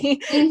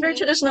 right? Very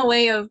traditional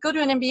way of go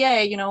do an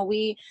MBA.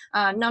 We,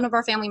 none of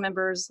our family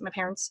members, my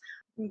parents,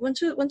 went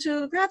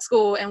to grad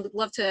school, and would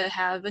love to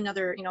have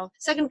another,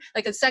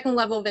 second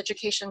level of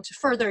education to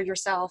further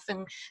yourself.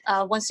 And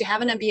once you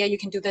have an MBA, you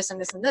can do this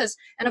and this and this.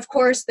 And of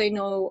course, they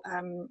know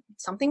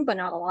something, but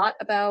not a lot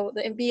about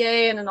the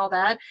MBA and all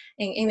that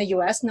in the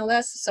US, no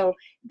less. So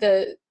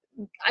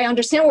I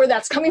understand where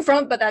that's coming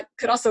from, but that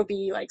could also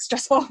be like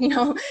stressful,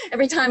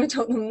 every time I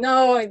told them,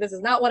 no, like, this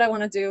is not what I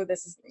want to do.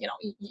 This is,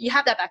 you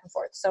have that back and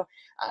forth. So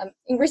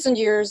in recent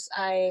years,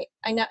 I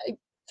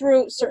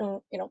through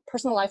certain,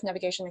 personal life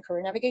navigation and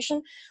career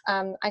navigation,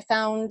 I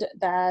found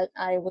that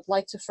I would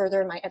like to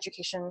further my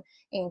education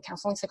in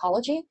counseling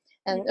psychology.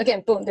 And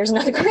again, boom, there's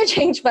another career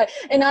change,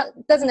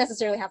 doesn't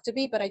necessarily have to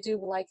be, but I do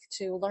like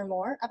to learn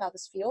more about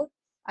this field.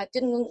 I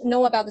didn't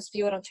know about this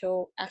field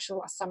until actually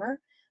last summer.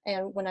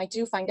 And when I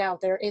do find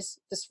out there is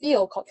this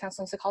field called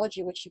counseling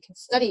psychology, which you can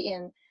study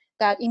in,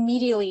 that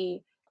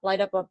immediately light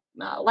up a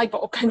light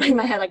bulb kind of in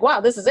my head, like, wow,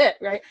 this is it,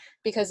 right?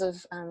 Because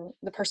of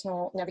the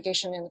personal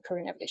navigation and the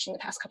career navigation in the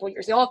past couple of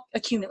years. It all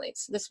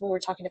accumulates. This is what we're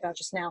talking about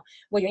just now,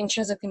 what you're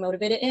intrinsically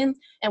motivated in.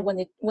 And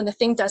when the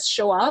thing does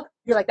show up,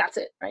 you're like, that's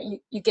it, right?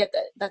 You get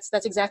that.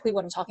 That's exactly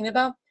what I'm talking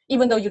about,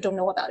 even though you don't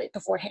know about it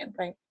beforehand,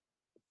 right?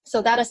 So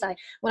that aside,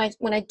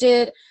 when I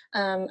did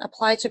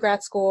apply to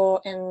grad school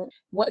and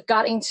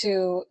got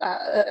into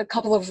a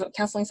couple of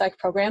counseling psych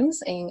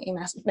programs, a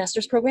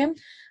master's program,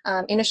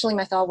 initially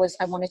my thought was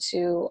I wanted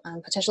to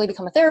potentially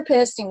become a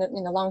therapist in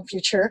the long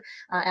future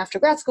after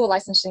grad school,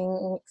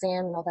 licensing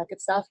exam and all that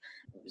good stuff.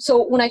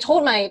 So when I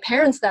told my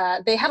parents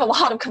that, they had a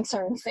lot of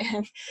concerns,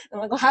 and I'm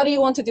like, well, how do you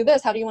want to do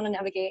this? How do you want to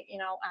navigate,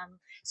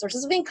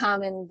 sources of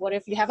income? And what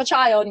if you have a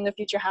child in the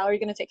future? How are you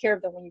going to take care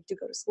of them when you do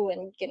go to school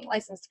and getting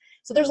licensed?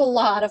 So there's a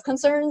lot lot of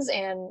concerns,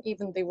 and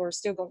even they were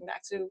still going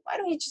back to, why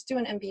don't you just do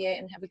an MBA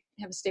and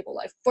have a stable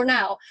life for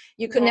now?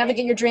 You could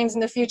navigate your dreams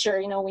in the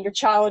future, when your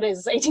child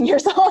is 18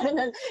 years old, and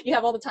then you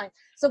have all the time.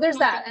 So there's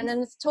that, and then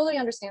it's totally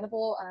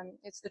understandable.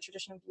 It's the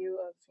traditional view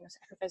of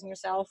sacrificing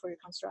yourself for your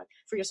construct,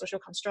 for your social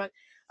construct,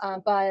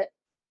 but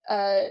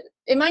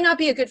it might not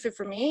be a good fit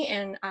for me,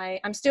 and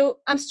I'm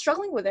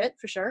struggling with it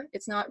for sure.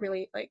 It's not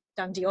really like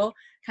done deal,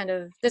 kind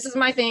of this is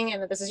my thing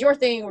and this is your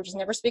thing, we're just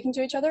never speaking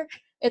to each other.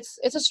 It's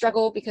a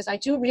struggle, because I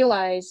do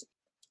realize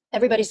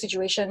everybody's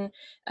situation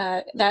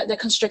that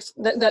constricts,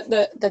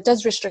 that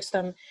does restrict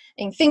them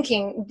in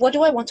thinking, what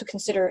do I want to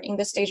consider in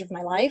this stage of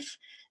my life,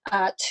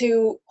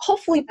 to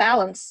hopefully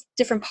balance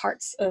different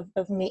parts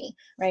of me,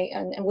 right?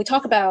 And we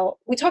talk about.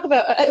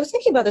 I was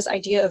thinking about this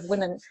idea of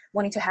women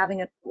wanting to have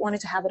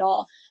it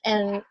all,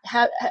 and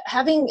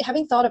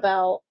having thought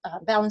about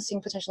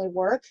balancing potentially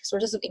work,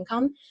 sources of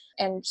income,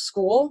 and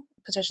school,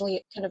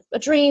 potentially kind of a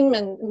dream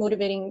and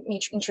motivating me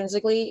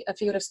intrinsically, a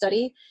field of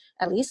study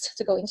at least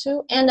to go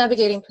into, and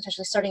navigating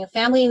potentially starting a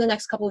family in the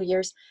next couple of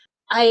years.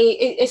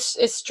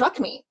 It struck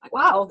me like,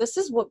 wow, this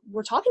is what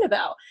we're talking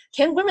about.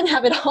 Can women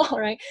have it all,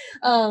 right?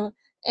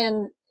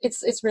 And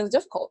it's really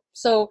difficult.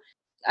 So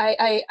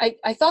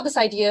I thought this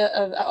idea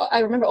of, I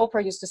remember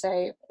Oprah used to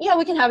say, yeah,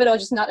 we can have it all,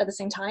 just not at the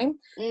same time.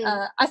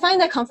 I find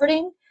that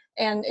comforting,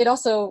 and it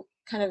also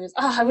kind of is,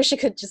 I wish I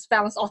could just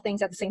balance all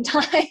things at the same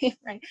time,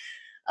 right?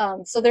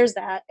 So there's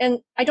that. And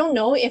I don't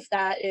know if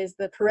that is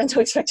the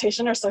parental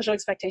expectation or social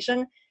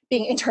expectation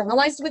being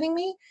internalized within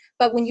me,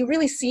 but when you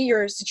really see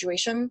your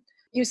situation,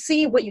 you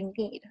see what you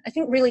need. I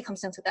think really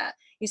comes down to that.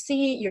 You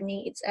see your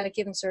needs at a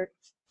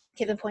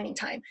given point in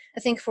time.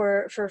 I think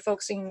for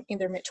folks in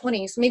their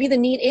mid-20s, maybe the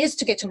need is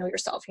to get to know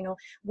yourself.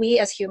 We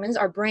as humans,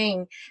 our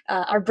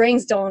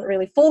brains don't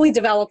really fully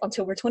develop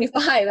until we're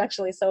 25,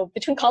 actually. So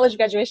between college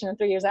graduation and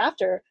 3 years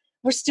after,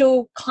 we're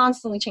still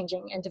constantly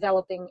changing and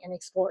developing and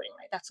exploring,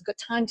 right? That's a good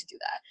time to do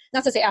that.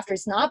 Not to say after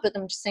it's not, but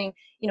I'm just saying,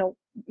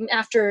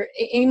 after,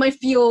 you might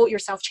feel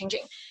yourself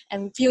changing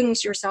and feeling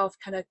yourself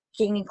kind of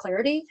gaining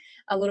clarity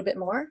a little bit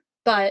more.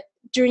 But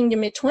during your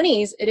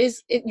mid-20s,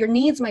 your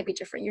needs might be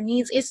different. Your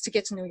needs is to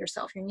get to know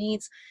yourself. Your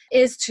needs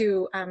is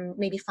to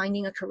maybe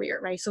finding a career,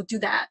 right? So do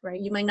that,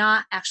 right? You might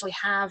not actually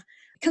have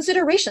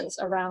considerations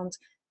around,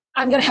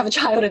 I'm going to have a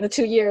child in the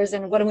 2 years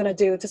and what I'm going to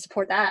do to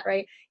support that,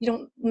 right?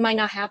 You might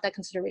not have that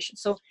consideration.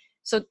 So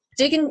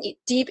digging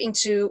deep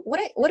into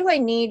what do I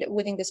need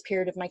within this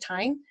period of my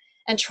time,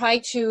 and try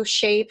to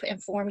shape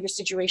and form your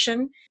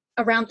situation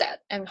around that,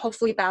 and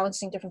hopefully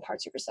balancing different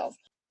parts of yourself.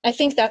 I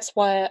think that's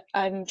what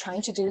I'm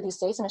trying to do these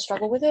days, and I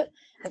struggle with it.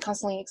 I'm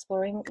constantly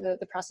exploring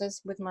the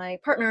process with my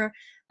partner.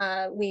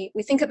 We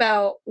think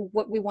about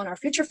what we want our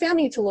future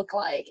family to look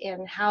like,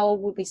 and how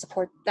would we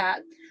support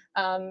that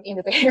in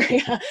the Bay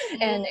Area,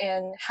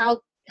 and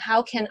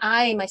how can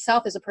I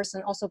myself as a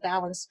person also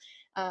balance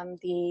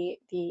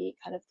the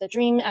kind of the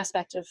dream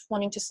aspect of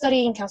wanting to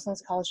study in counseling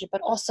psychology,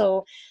 but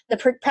also the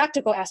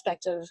practical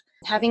aspect of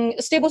having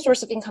a stable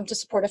source of income to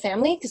support a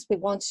family, because we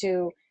want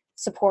to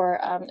support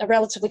a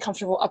relatively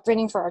comfortable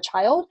upbringing for our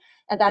child,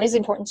 and that is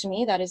important to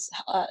me. That is,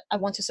 I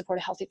want to support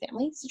a healthy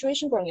family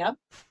situation growing up.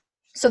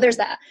 So there's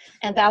that,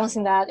 and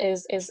balancing that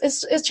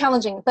is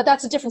challenging, but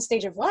that's a different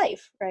stage of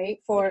life, right?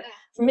 For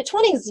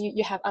mid-20s,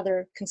 you have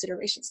other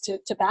considerations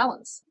to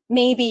balance.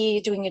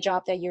 Maybe doing a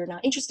job that you're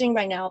not interested in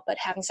right now, but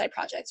having side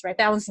projects, right?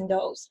 Balancing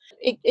those.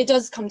 It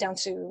does come down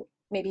to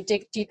maybe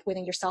dig deep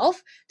within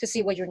yourself to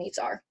see what your needs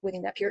are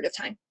within that period of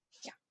time.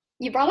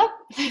 You brought up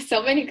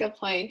so many good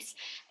points.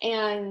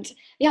 And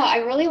yeah, I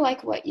really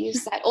like what you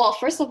said. Well,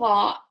 first of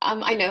all,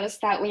 I noticed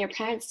that when your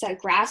parents said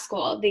grad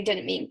school, they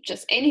didn't mean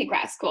just any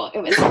grad school.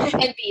 It was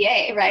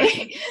MBA,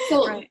 right?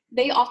 So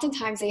they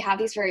oftentimes have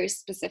these very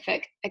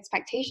specific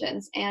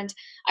expectations. And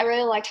I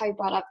really liked how you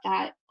brought up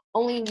that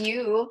only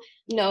you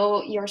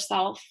know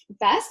yourself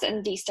best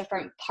and these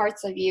different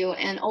parts of you,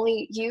 and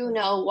only you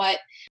know what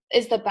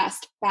is the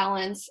best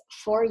balance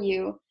for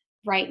you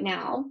right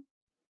now.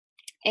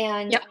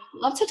 And I'd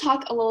love to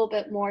talk a little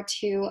bit more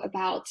too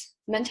about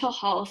mental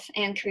health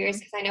and careers,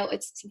 because I know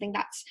it's something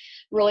that's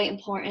really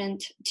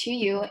important to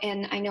you,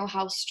 and I know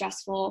how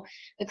stressful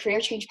the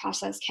career change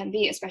process can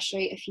be,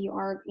 especially if you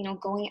are,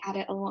 going at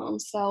it alone.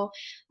 So,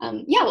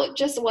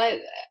 just what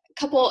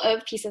couple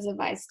of pieces of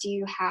advice do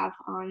you have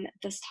on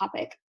this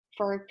topic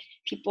for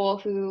people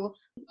who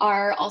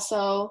are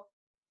also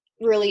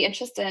really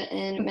interested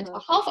in mental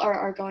health or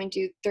are going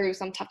through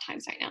some tough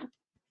times right now?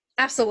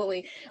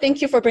 Absolutely. Thank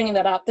you for bringing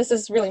that up. This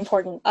is really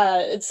important.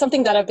 It's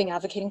something that I've been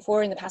advocating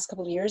for in the past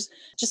couple of years,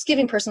 just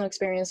giving personal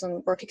experience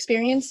and work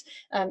experience.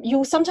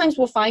 You sometimes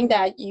will find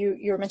that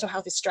your mental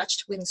health is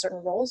stretched within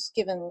certain roles,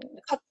 given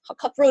how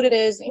cutthroat it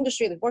is, the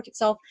industry, the work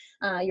itself,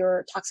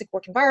 your toxic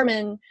work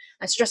environment,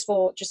 a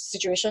stressful just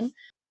situation.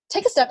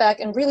 Take a step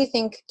back and really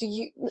think,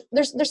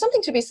 there's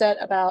something to be said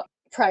about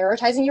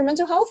prioritizing your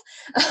mental health.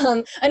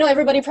 I know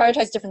everybody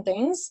prioritizes different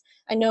things.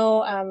 I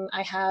know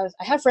I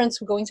have friends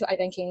who go into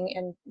iBanking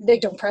and they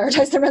don't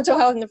prioritize their mental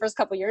health in the first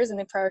couple of years, and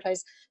they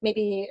prioritize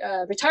maybe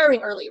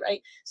retiring early,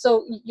 right?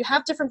 So you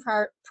have different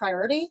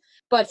priority.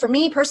 But for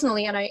me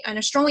personally, and I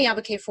strongly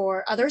advocate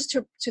for others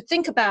to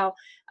think about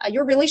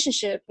your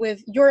relationship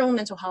with your own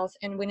mental health,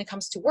 and when it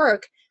comes to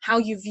work, how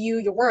you view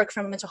your work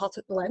from a mental health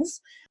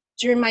lens.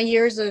 During my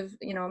years of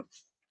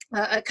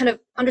kind of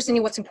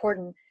understanding what's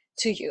important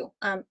to you.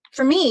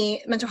 For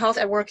me, mental health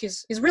at work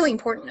is really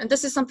important. And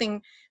this is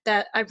something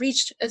that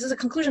this is a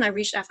conclusion I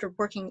reached after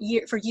working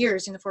for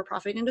years in the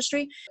for-profit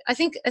industry. I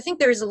think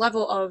there is a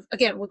level of,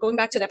 again, we're going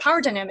back to that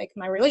power dynamic,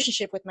 my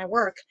relationship with my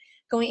work.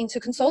 Going into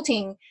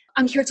consulting,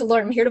 I'm here to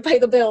learn, I'm here to pay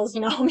the bills,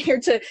 I'm here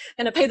to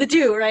kind of pay the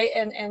due, right?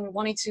 And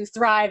wanting to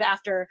thrive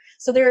after.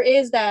 So there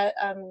is that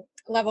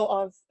level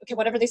of, okay,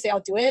 whatever they say,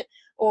 I'll do it,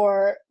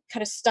 or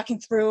kind of sticking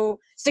through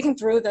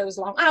those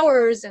long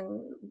hours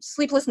and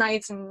sleepless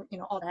nights and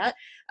all that.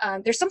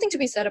 There's something to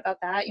be said about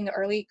that in the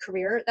early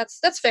career. That's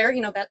fair.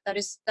 That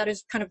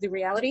is kind of the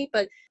reality.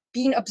 But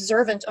being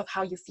observant of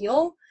how you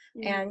feel,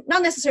 and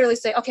not necessarily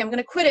say, okay, I'm going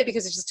to quit it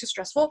because it's just too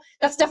stressful.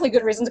 That's definitely a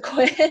good reason to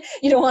quit.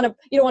 You don't want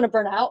to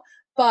burn out.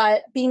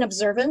 But being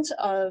observant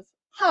of,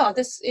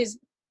 this is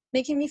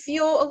making me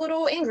feel a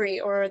little angry,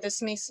 or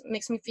this makes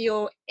me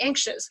feel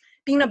anxious.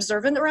 Being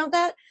observant around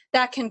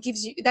that can give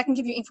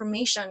you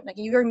information. Like,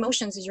 your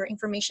emotions is your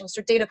information, it's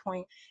your data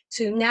point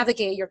to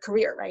navigate your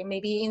career, right?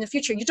 Maybe in the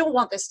future you don't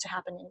want this to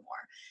happen anymore,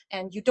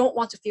 and you don't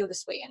want to feel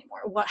this way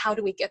anymore. How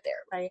do we get there,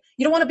 right?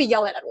 You don't want to be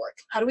yelled at work.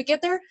 How do we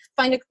get there?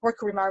 Find a work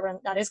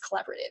environment that is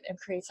collaborative and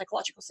create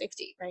psychological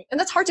safety, right? And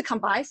that's hard to come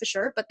by for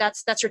sure, but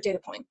that's your data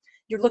point.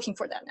 You're looking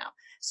for that now.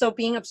 So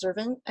being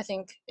observant, I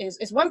think,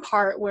 is one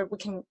part where we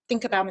can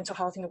think about mental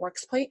health in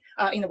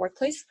the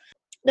workplace.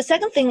 The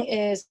second thing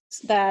is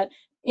that,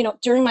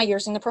 during my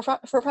years in the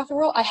for-profit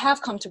world, I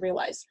have come to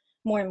realize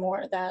more and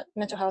more that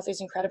mental health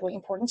is incredibly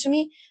important to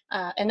me,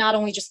 and not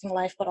only just in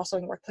life, but also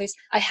in the workplace.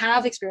 I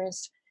have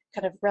experienced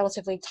kind of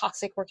relatively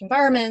toxic work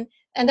environment,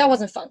 and that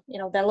wasn't fun.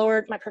 That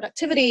lowered my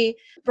productivity,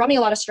 brought me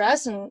a lot of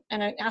stress, and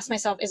I asked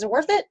myself, is it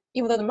worth it?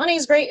 Even though the money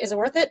is great, is it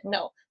worth it?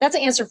 No. That's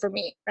an answer for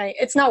me, right?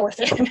 It's not worth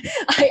it.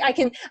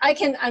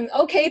 I'm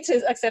okay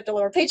to accept a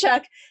lower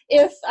paycheck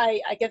if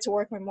I get to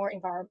work in more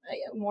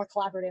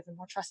collaborative and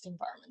more trusting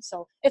environment.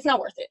 So it's not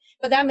worth it.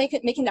 But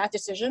making that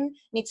decision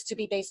needs to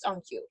be based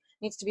on you.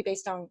 Needs to be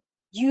based on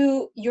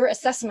your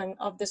assessment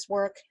of this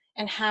work,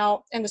 and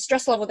the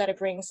stress level that it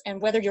brings,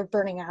 and whether you're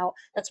burning out.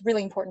 That's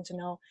really important to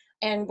know,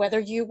 and whether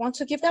you want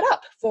to give that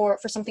up for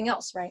something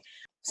else, right?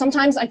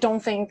 Sometimes I don't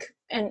think,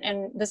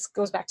 and this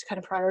goes back to kind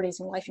of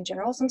priorities in life in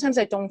general, sometimes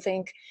I don't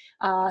think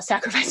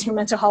sacrificing your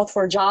mental health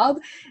for a job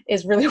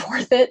is really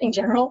worth it in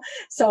general.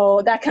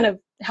 So that kind of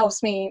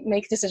helps me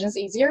make decisions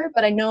easier.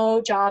 But I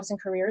know jobs and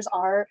careers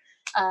are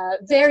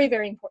very,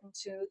 very important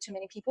to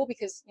many people,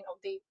 because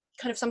they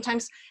kind of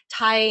sometimes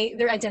tie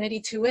their identity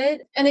to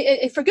it, and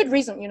it for good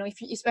reason.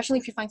 Especially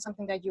if you find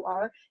something that you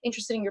are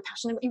interested in, you're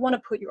passionate about, you want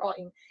to put your all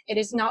in. It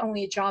is not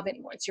only a job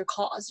anymore, it's your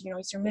cause.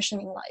 It's your mission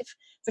in life,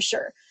 for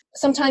sure.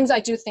 Sometimes I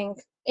do think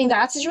in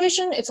that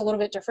situation it's a little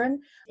bit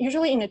different.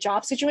 Usually in a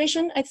job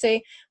situation, I'd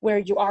say, where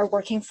you are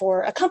working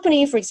for a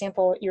company, for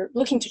example, you're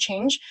looking to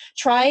change,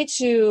 try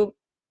to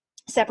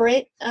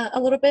separate a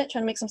little bit,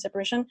 try to make some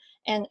separation,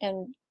 and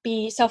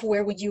be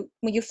self-aware when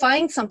you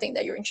find something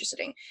that you're interested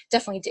in.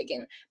 Definitely dig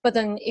in. But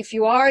then if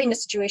you are in a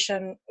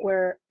situation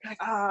where you're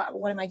like,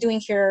 what am I doing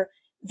here,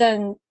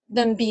 then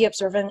be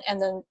observant, and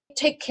then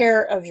take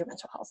care of your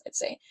mental health. I'd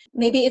say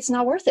maybe it's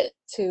not worth it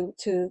to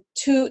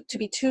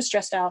be too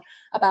stressed out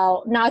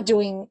about not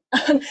doing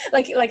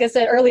like I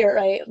said earlier,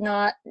 right?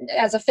 Not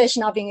as a fish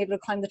not being able to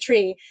climb the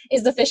tree.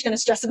 Is the fish going to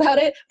stress about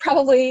it?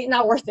 Probably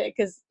not worth it,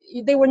 because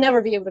they would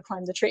never be able to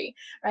climb the tree,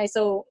 right?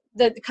 So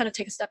that kind of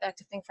take a step back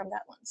to think from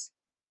that lens.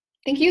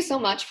 Thank you so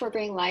much for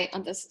bringing light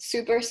on this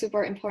super,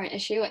 super important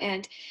issue.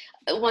 And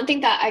one thing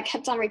that I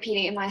kept on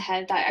repeating in my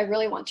head that I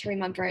really want to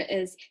remember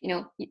is,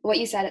 what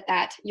you said,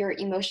 that your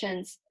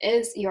emotions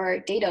is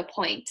your data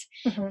point.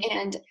 Mm-hmm.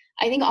 And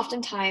I think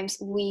oftentimes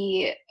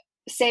we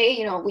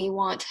say, we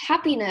want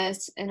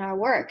happiness in our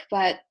work,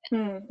 but,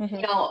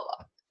 mm-hmm.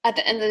 At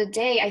the end of the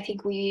day, I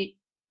think we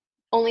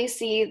only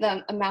see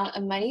the amount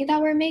of money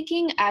that we're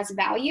making as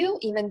value,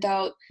 even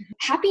though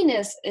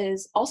happiness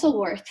is also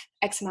worth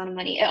X amount of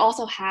money. It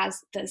also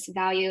has this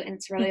value, and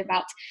it's really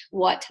about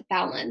what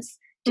balance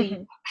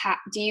do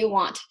you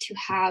want to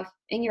have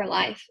in your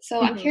life.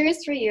 So I'm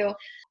curious for you,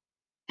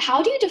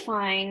 how do you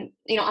define,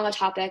 on the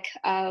topic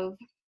of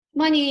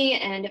money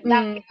and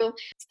value,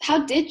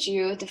 how did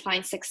you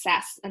define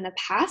success in the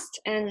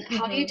past, and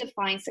how do you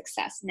define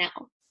success now?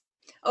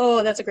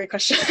 Oh, that's a great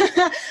question.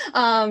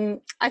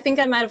 I think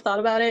I might have thought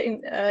about it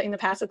in the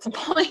past at some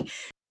point.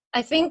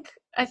 I think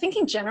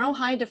in general,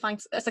 how I define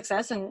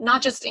success, and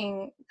not just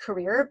in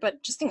career,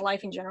 but just in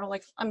life in general.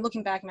 Like, I'm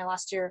looking back my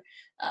last year,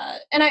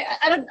 and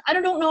I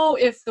don't know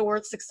if the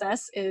word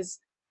success is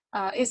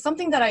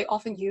something that I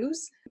often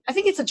use. I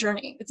think it's a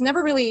journey. It's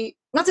never really,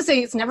 not to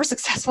say it's never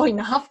successful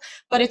enough,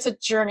 but it's a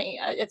journey.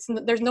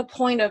 There's no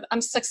point of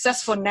I'm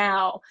successful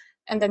now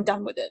and then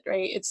done with it,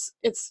 right? It's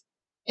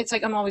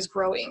like I'm always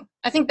growing.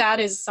 I think that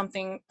is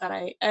something that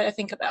I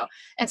think about.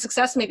 And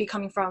success may be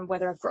coming from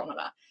whether I've grown or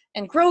not.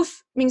 And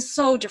growth means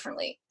so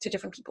differently to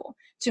different people.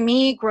 To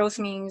me, growth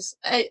means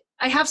I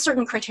have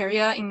certain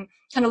criteria in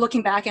kind of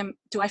looking back and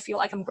do I feel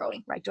like I'm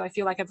growing, right? Do I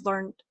feel like I've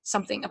learned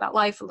something about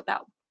life,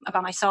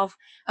 about myself,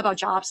 about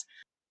jobs?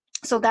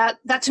 So that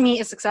to me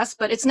is success,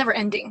 but it's never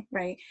ending,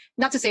 right?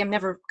 Not to say I'm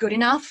never good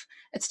enough.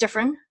 It's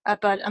different,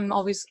 but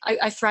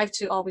I thrive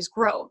to always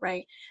grow,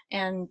 right?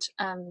 And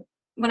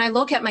when I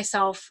look at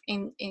myself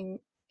in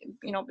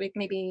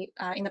maybe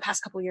in the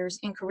past couple of years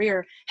in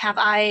career, have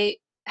I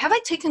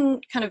taken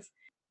kind of,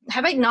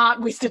 have I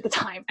not wasted the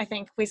time? I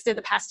think wasted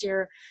the past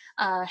year.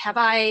 Have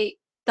I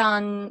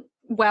done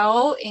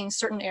well in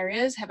certain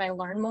areas? Have I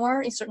learned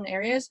more in certain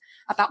areas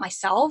about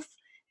myself?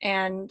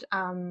 And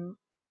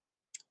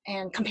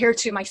compared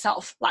to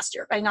myself last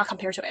year, right? Not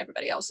compared to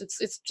everybody else.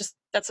 It's just,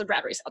 that's a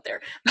rat race out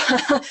there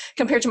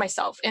compared to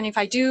myself. And if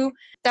I do,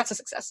 that's a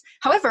success.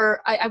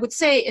 However, I would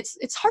say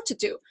it's hard to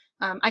do.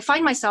 I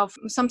find myself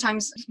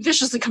sometimes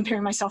viciously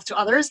comparing myself to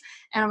others,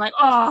 and I'm like,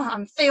 oh,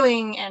 I'm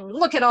failing, and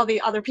look at all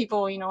the other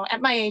people,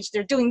 at my age,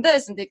 they're doing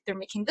this and they're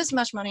making this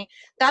much money.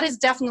 That is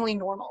definitely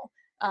normal.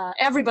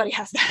 Everybody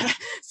has that.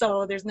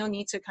 So there's no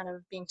need to kind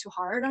of being too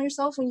hard on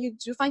yourself when you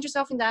do find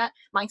yourself in that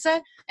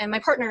mindset. And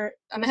my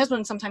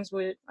husband sometimes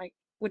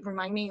would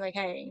remind me like,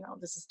 hey,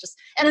 this is just,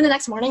 and then the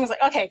next morning I was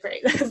like, okay,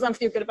 great. I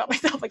feel good about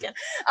myself again.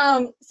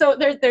 So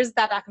there's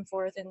that back and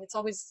forth, and it's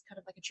always kind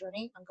of like a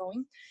journey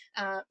ongoing.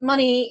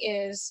 Money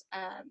is,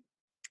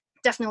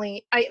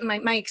 definitely,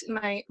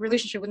 my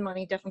relationship with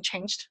money definitely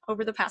changed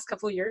over the past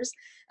couple of years.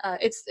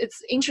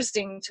 It's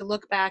interesting to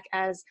look back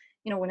as,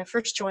 when I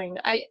first joined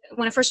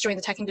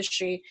the tech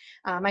industry,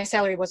 my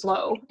salary was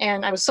low,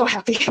 and I was so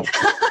happy.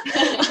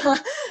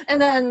 And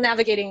then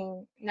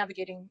navigating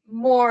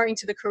more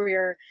into the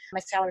career, my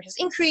salary has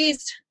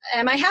increased.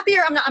 Am I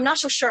happier? I'm not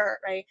so sure,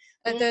 right?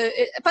 But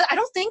I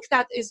don't think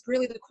that is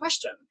really the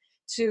question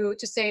to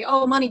say,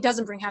 oh, money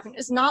doesn't bring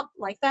happiness. It's not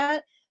like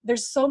that.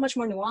 There's so much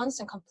more nuance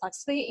and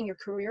complexity in your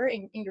career,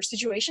 in your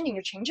situation, in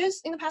your changes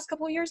in the past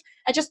couple of years.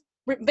 I just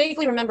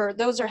vaguely remember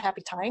those are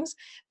happy times,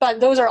 but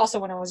those are also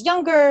when I was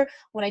younger,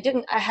 when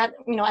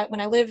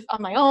when I lived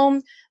on my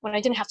own, when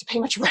I didn't have to pay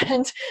much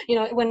rent,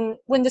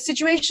 when the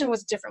situation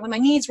was different, when my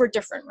needs were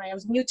different, right? I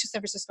was new to San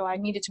Francisco. I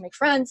needed to make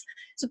friends.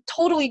 So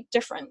totally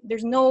different.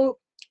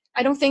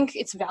 I don't think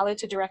it's valid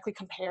to directly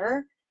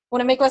compare. When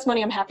I make less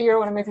money, I'm happier.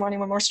 When I make money,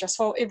 I'm more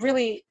stressful. It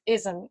really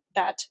isn't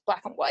that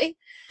black and white.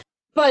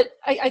 But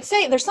I'd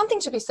say there's something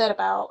to be said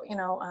about,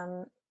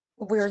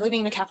 we're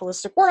living in a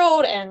capitalistic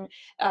world, and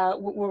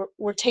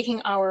we're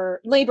taking our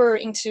labor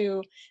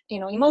into,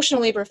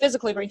 emotional labor,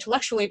 physical labor,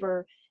 intellectual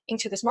labor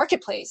into this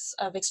marketplace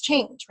of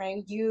exchange,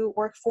 right? You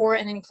work for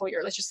an employer.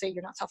 Let's just say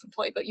you're not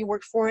self-employed, but you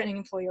work for an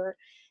employer,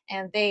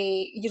 and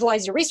they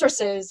utilize your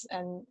resources,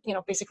 and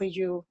basically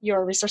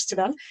you're a resource to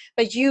them,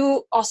 but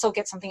you also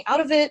get something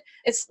out of it.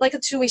 It's like a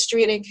two-way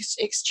street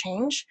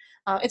exchange.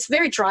 It's a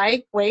very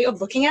dry way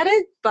of looking at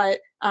it, but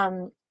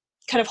kind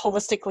of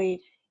holistically,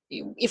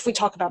 if we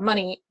talk about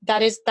money,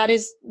 that is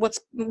what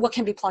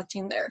can be plugged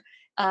in there.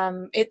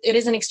 It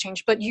is an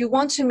exchange, but you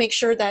want to make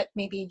sure that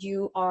maybe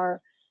you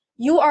are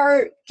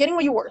getting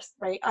what you're worth,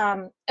 right?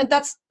 And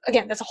that's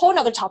a whole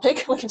other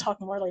topic. We can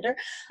talk more later.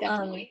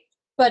 Definitely.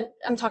 But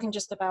I'm talking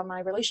just about my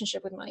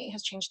relationship with money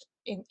has changed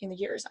in the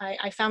years.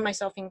 I found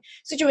myself in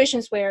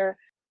situations where,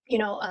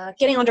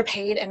 getting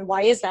underpaid, and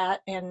why is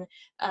that? And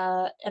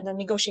then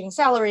negotiating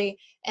salary,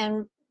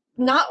 and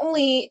not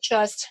only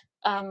just,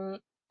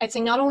 I'd say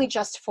not only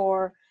just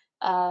for,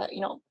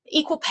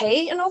 equal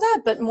pay and all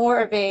that, but more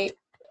of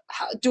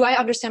do I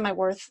understand my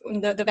worth,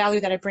 the value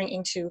that I bring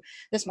into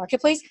this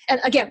marketplace? And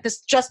again,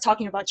 this just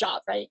talking about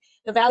job, right?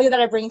 The value that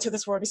I bring into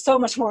this world is so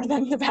much more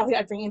than the value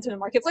I bring into the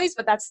marketplace,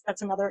 but that's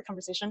another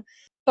conversation.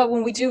 But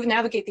when we do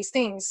navigate these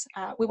things,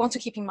 we want to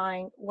keep in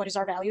mind what is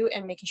our value,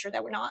 and making sure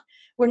that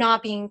we're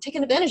not being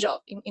taken advantage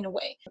of in a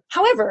way.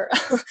 However,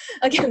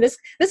 again, this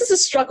is a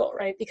struggle,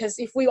 right? Because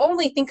if we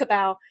only think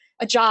about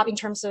a job in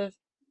terms of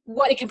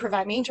what it can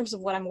provide me, in terms of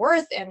what I'm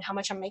worth and how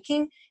much I'm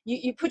making,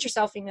 you put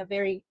yourself in a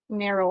very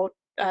narrow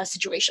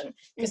situation,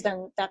 because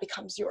then that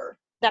becomes your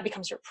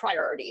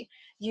priority.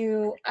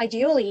 You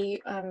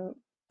ideally,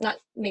 not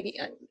maybe,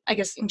 I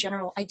guess in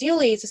general,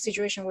 ideally it's a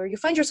situation where you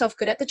find yourself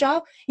good at the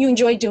job, you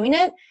enjoy doing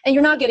it, and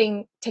you're not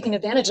getting taken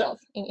advantage of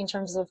in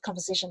terms of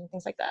compensation and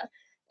things like that.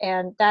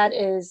 And that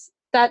is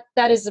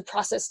the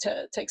process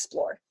to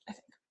explore, I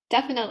think.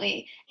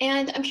 Definitely.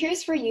 And I'm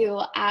curious for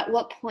you, at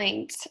what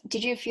point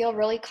did you feel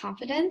really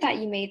confident that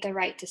you made the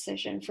right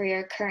decision for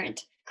your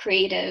current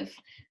creative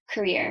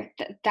career,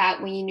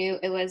 that when you knew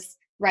it was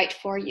right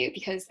for you?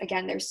 Because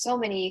again, there's so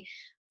many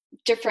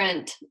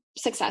different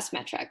success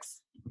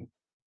metrics.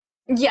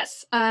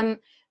 Yes.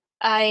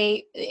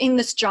 In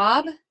this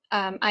job,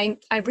 I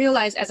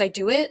realized as I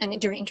do it, and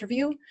during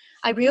interview,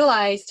 I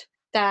realized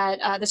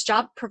that this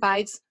job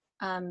provides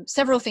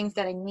several things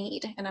that I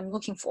need and I'm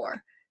looking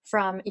for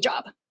from a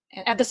job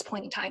at this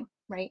point in time,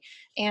 right?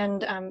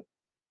 And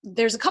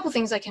there's a couple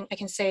things I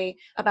can say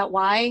about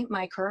why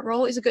my current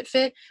role is a good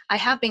fit. I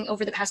have been,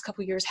 over the past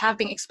couple of years, have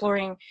been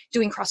exploring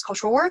doing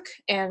cross-cultural work,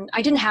 and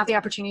I didn't have the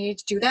opportunity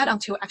to do that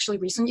until actually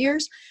recent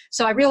years.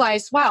 So I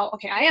realized, wow,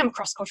 okay, I am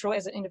cross-cultural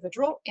as an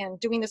individual, and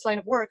doing this line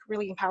of work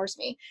really empowers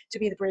me to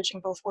be the bridge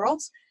in both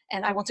worlds,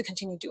 and I want to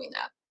continue doing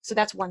that. So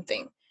that's one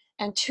thing.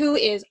 And two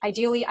is,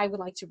 ideally, I would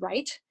like to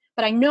write,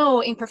 but I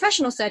know in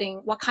professional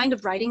setting what kind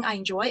of writing I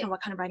enjoy and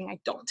what kind of writing I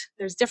don't.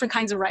 There's different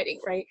kinds of writing,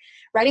 right?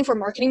 Writing for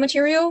marketing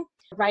material,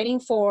 writing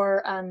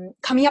for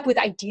coming up with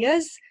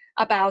ideas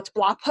about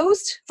blog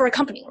posts for a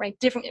company, right?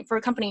 Different for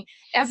a company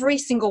every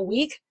single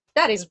week.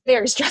 That is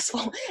very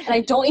stressful, and I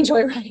don't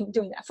enjoy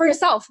doing that. For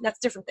yourself, that's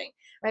a different thing,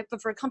 right?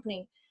 But for a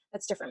company,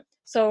 that's different.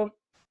 So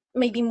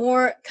maybe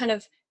more kind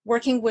of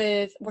working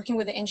with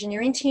the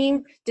engineering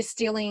team,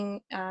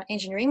 distilling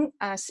engineering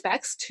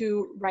specs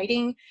to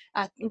writing,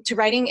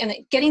 and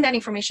getting that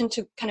information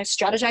to kind of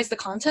strategize the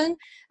content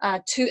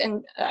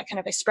and kind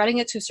of spreading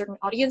it to a certain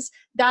audience.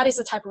 That is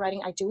the type of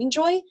writing I do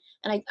enjoy,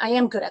 and I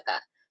am good at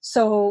that.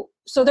 So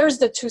there's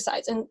the two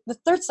sides, and the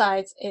third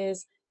side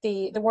is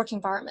the work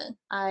environment.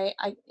 I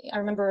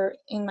remember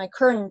in my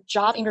current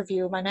job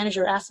interview, my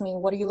manager asked me,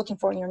 "What are you looking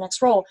for in your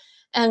next role?"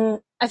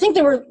 And I think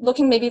they were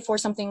looking maybe for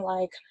something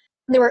like,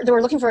 they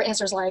were looking for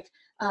answers like,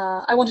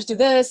 I want to do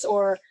this,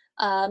 or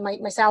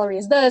my salary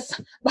is this.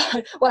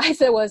 But what I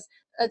said was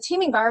a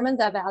team environment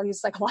that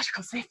values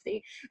psychological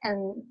safety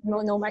and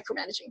no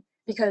micromanaging,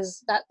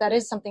 because that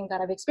is something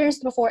that I've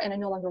experienced before, and I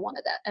no longer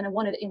wanted that, and I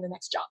wanted it in the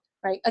next job,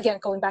 right? Again,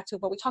 going back to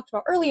what we talked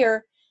about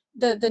earlier,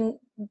 the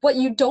what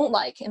you don't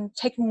like, and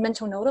take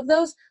mental note of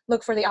those.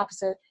 Look for the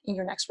opposite in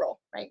your next role,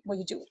 right? What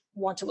you do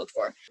want to look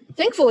for.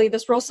 Thankfully,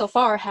 this role so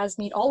far has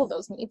met all of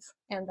those needs,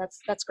 and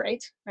that's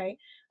great, right?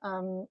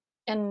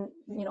 And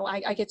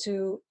I get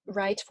to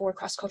write for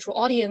cross-cultural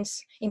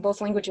audience in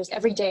both languages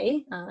every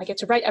day. I get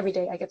to write every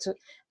day. I get to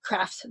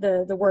craft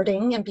the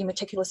wording and be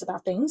meticulous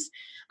about things.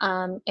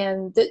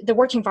 And the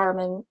work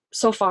environment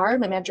so far,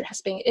 my manager has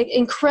been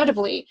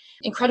incredibly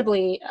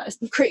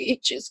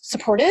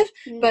supportive,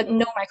 but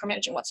no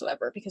micromanaging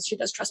whatsoever, because she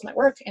does trust my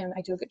work and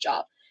I do a good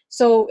job.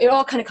 So it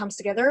all kind of comes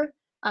together.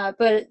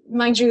 But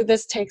mind you,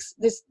 this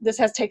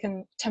has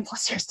taken 10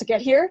 plus years to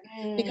get here,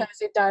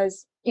 because it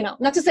does,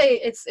 not to say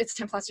it's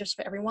 10 plus years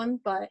for everyone,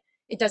 but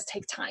it does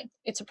take time.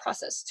 It's a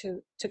process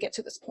to get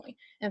to this point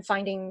and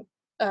finding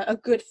a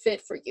good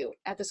fit for you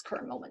at this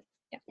current moment.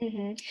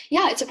 Yeah.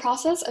 Yeah, it's a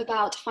process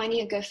about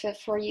finding a good fit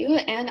for you,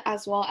 and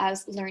as well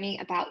as learning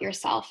about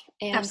yourself.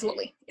 And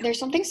absolutely. Yeah. There's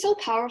something so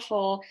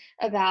powerful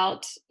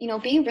about,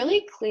 being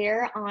really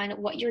clear on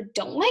what you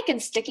don't like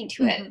and sticking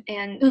to it.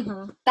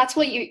 And that's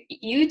what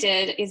you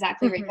did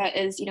exactly, Rika,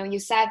 is, you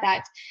said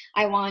that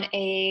I want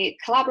a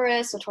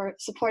collaborative,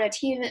 supportive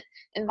team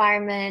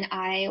environment.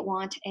 I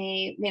want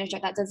a manager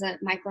that doesn't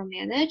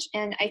micromanage.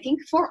 And I think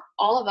for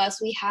all of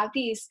us, we have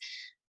these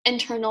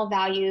internal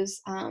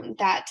values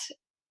that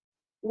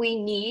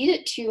we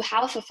need to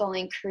have a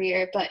fulfilling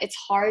career, but it's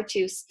hard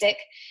to stick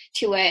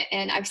to it.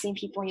 And I've seen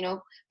people,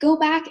 go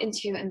back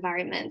into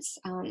environments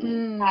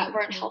that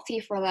weren't healthy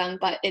for them,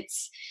 but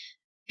it's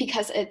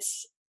because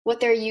it's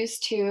what they're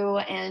used to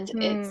and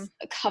it's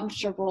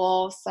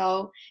comfortable.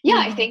 So yeah,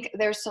 I think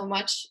there's so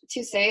much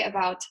to say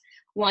about,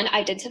 one,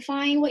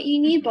 identifying what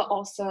you need, but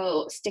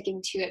also sticking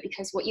to it,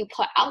 because what you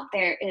put out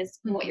there is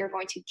what you're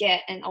going to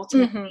get. And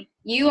ultimately,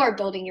 you are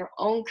building your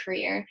own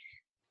career.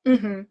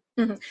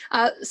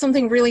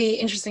 Something really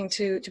interesting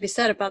to be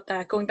said about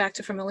that, going back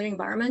to familiar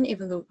environment,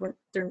 even though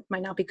they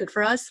might not be good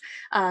for us,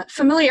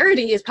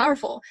 familiarity is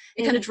powerful.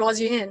 It kind of draws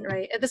you in,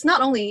 right? This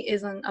not only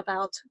isn't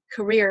about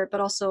career,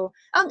 but also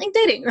in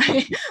dating,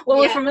 right? What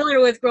we're familiar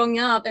with growing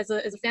up as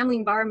a family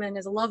environment,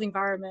 as a love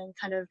environment,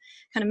 kind of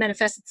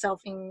manifests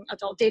itself in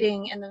adult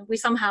dating, and then we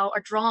somehow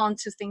are drawn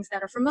to things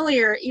that are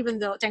familiar, even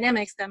though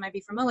dynamics that might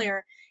be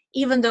familiar,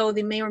 even though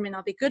they may or may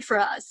not be good for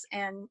us,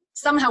 and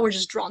somehow we're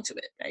just drawn to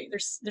it, right?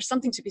 There's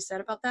something to be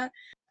said about that.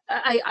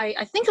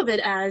 I think of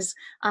it as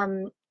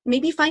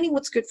maybe finding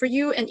what's good for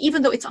you, and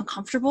even though it's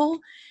uncomfortable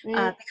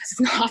because it's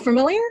not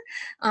familiar,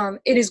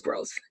 it is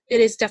growth. It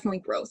is definitely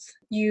growth.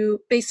 You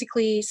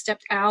basically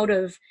stepped out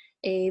of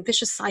a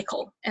vicious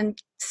cycle,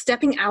 and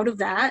stepping out of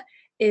that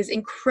is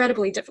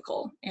incredibly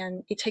difficult,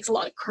 and it takes a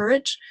lot of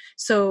courage.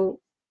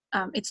 So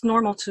it's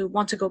normal to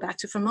want to go back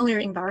to familiar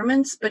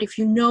environments, but if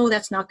you know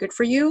that's not good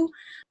for you,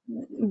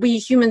 we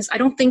humans, I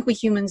don't think we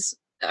humans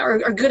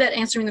are good at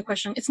answering the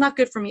question, it's not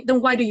good for me,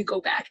 then why do you go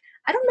back?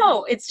 I don't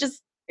know. It's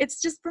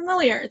just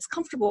familiar. It's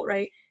comfortable,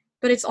 right?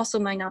 But it's also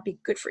might not be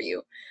good for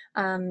you.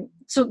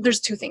 So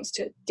there's two things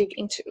to dig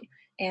into,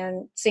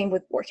 and same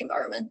with work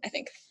environment, I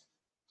think.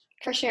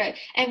 For sure.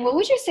 And what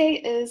would you say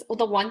is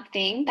the one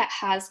thing that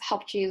has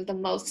helped you the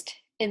most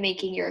in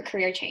making your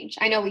career change?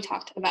 I know we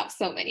talked about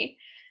so many.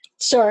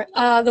 Sure.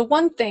 The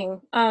one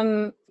thing,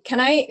 can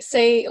I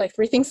say like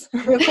three things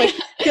real quick?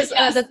 Because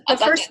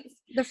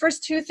the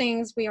first two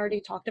things we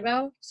already talked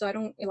about, so I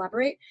don't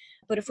elaborate.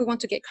 But if we want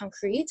to get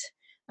concrete,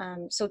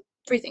 so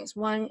three things.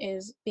 One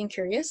is being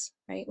curious,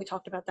 right? We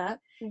talked about that.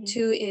 Mm-hmm.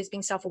 Two is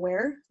being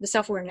self-aware, the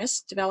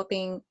self-awareness,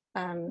 developing,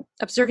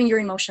 observing your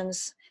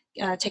emotions,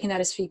 taking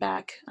that as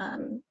feedback,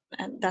 and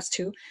that's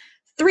two.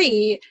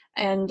 Three,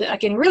 and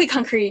getting really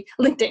concrete,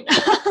 LinkedIn.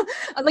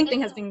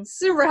 LinkedIn has been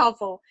super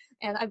helpful,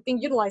 and I've been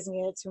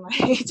utilizing it to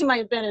my to my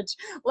advantage,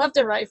 left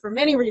and right, for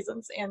many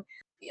reasons. And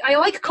I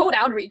like cold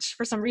outreach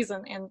for some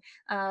reason, and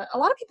a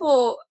lot of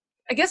people,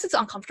 I guess it's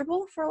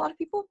uncomfortable for a lot of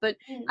people, but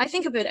I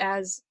think of it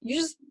as you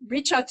just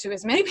reach out to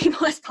as many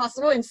people as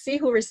possible and see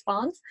who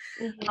responds.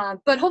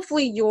 But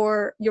hopefully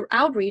your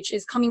outreach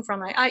is coming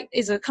from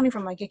coming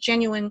from like a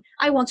genuine,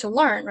 I want to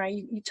learn, right?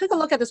 You took a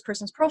look at this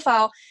person's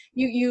profile,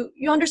 you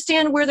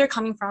understand where they're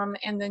coming from,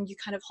 and then you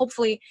kind of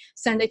hopefully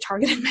send a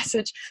targeted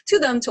message to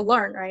them to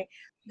learn, right?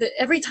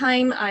 Every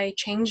time I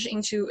change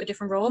into a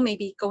different role,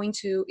 maybe going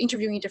to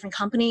interviewing a different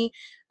company,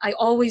 I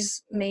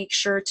always make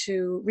sure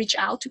to reach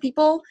out to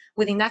people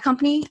within that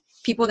company,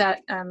 people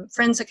that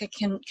friends that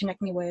can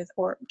connect me with,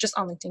 or just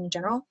on LinkedIn in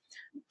general.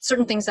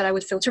 Certain things that I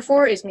would filter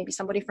for is maybe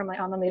somebody from my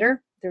alma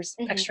mater. There's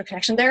extra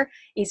connection there,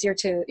 easier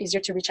to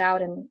reach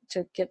out and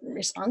to get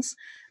response.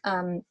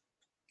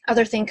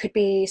 Other thing could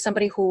be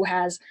somebody who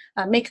has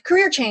make a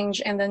career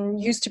change and then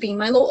used to be in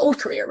my old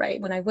career,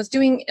 right? When I was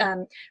doing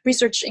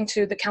research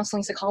into the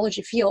counseling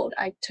psychology field,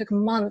 I took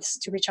months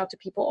to reach out to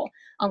people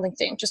on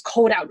LinkedIn, just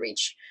cold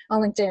outreach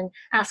on LinkedIn,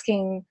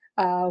 asking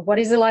what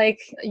is it like?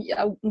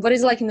 What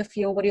is it like in the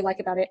field? What do you like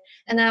about it?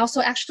 And I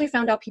also actually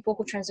found out people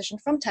who transitioned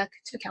from tech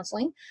to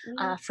counseling,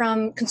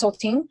 from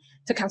consulting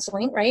to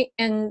counseling, right?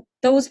 And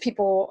those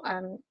people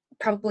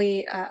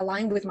probably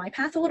aligned with my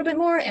path a little bit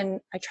more, and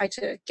I try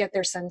to get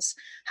their sense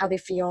how they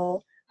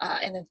feel,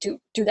 and then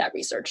do that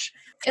research.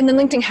 And then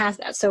LinkedIn has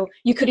that, so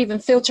you could even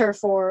filter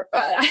for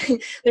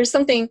there's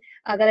something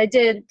that I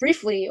did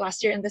briefly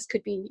last year, and this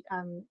could be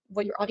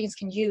what your audience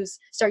can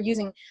start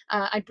using.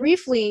 I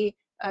briefly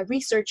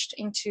researched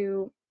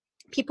into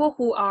people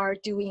who are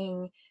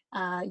doing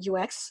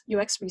UX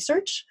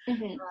research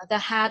that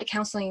had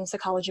counseling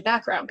psychology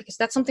background, because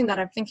that's something that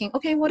I'm thinking,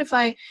 okay, what if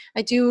I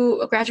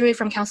do graduate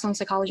from counseling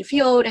psychology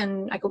field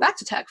and I go back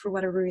to tech for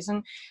whatever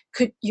reason?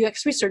 Could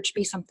UX research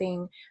be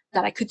something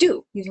that I could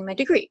do using my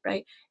degree,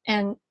 right?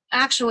 And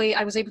actually,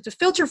 I was able to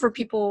filter for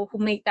people who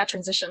make that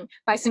transition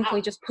by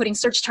simply just putting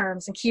search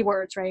terms and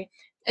keywords, right?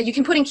 You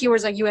can put in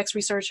keywords like UX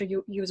research or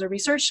user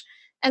research,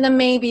 and then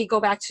maybe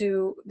go back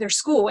to their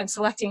school and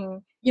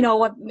selecting,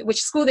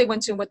 which school they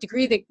went to and what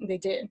degree they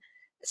did.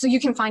 So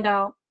you can find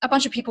out a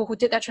bunch of people who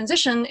did that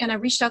transition, and I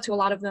reached out to a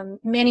lot of them.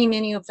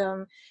 Many of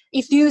them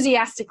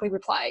enthusiastically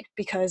replied,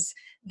 because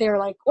they're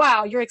like,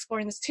 wow, you're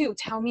exploring this too.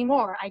 Tell me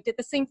more. I did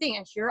the same thing,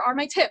 and here are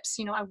my tips.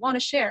 I want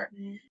to share.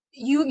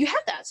 You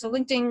have that. So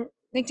LinkedIn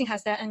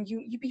has that, and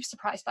you'd be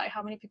surprised by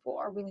how many people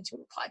are willing to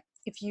reply.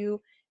 If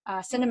you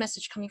send a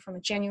message coming from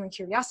a genuine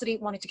curiosity,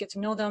 wanting to get to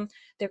know them,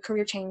 their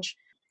career change,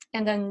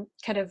 and then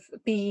kind of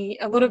be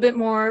a little bit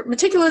more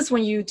meticulous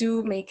when you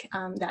do make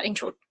that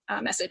intro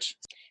message.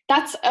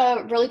 That's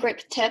a really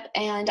great tip.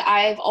 And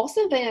I've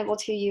also been able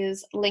to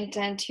use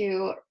LinkedIn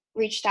to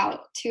reach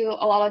out to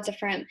a lot of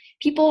different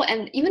people,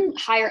 and even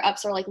higher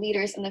ups or like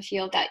leaders in the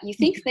field that you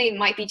think they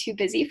might be too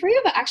busy for you,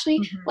 but actually,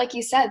 like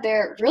you said,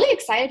 they're really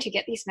excited to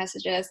get these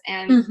messages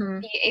and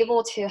be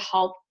able to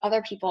help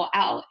other people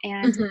out.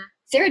 And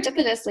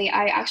serendipitously,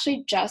 I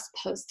actually just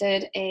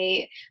posted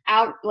a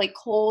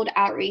cold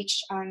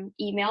outreach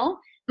email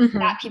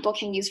that people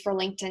can use for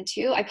LinkedIn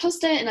too. I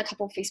posted it in a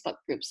couple of Facebook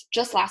groups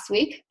just last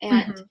week,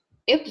 and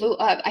it blew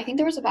up. I think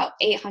there was about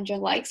 800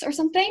 likes or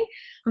something.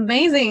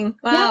 Amazing.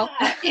 Wow.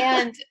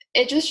 Yeah. And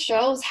it just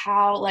shows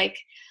how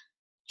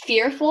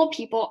fearful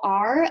people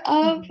are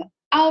of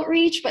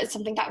outreach, but it's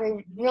something that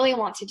we really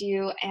want to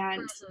do,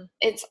 and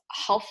it's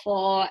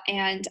helpful.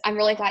 And I'm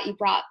really glad you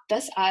brought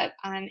this up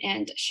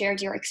and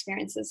shared your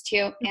experiences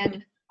too.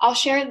 And I'll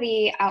share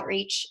the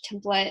outreach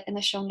template in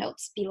the show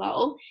notes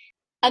below.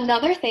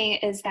 Another thing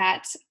is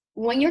that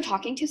when you're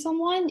talking to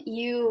someone,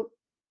 you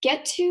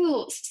get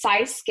to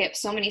side skip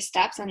so many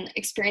steps, and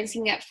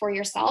experiencing it for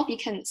yourself, you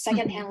can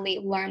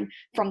secondhandly learn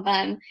from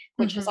them,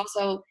 which is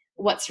also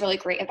what's really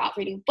great about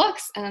reading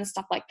books and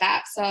stuff like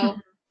that. So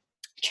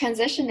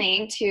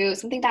transitioning to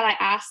something that I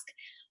ask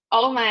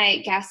all of my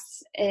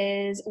guests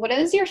is, what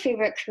is your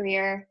favorite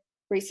career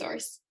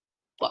resource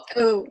book?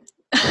 Oh,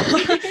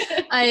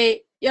 I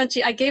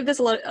gave this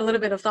a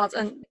little bit of thoughts,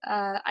 and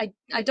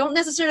I don't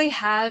necessarily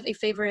have a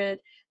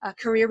favorite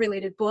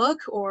career-related book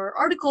or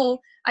article.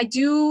 I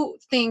do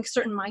think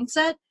certain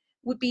mindset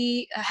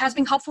has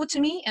been helpful to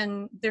me,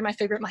 and they're my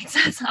favorite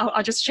mindsets.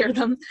 I'll just share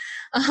them.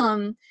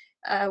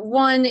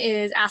 One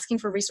is asking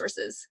for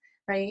resources,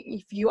 right?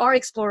 If you are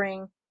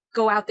exploring,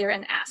 go out there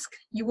and ask.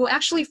 You will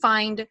actually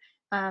find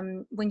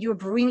when you are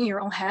brewing in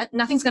your own head,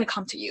 nothing's going to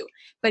come to you.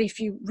 But if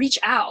you reach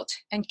out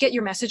and get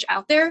your message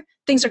out there,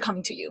 things are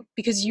coming to you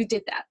because you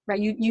did that, right?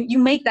 You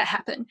make that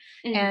happen.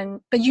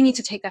 But you need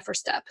to take that first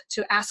step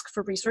to ask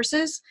for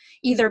resources,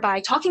 either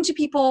by talking to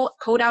people,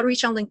 cold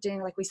outreach on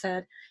LinkedIn, like we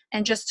said,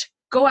 and just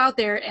go out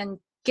there and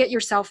get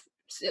yourself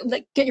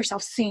like get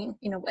yourself seen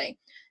in a way.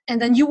 And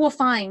then you will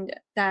find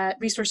that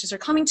resources are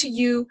coming to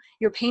you,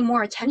 you're paying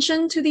more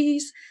attention to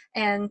these,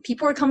 and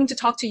people are coming to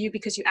talk to you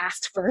because you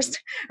asked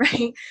first,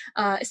 right?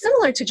 It's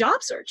similar to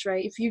job search,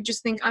 right? If you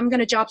just think, I'm going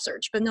to job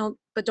search, but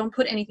don't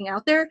put anything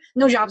out there,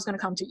 no job's going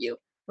to come to you,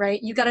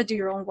 right? You got to do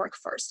your own work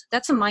first.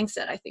 That's a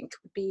mindset I think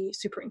would be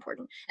super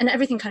important. And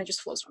everything kind of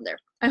just flows from there.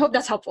 I hope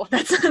that's helpful.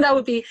 That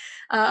would be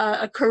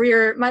a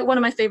career, one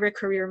of my favorite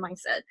career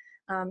mindset.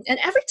 And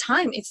every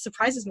time it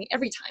surprises me,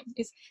 every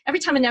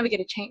time I navigate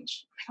a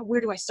change,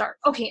 where do I start?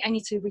 Okay, I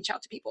need to reach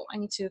out to people. I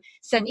need to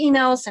send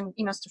emails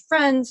to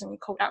friends and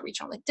cold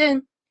outreach on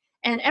LinkedIn.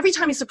 And every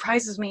time it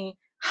surprises me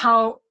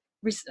how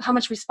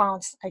much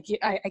response I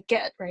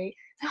get, right?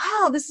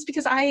 Oh, this is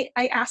because I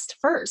asked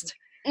first.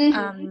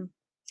 And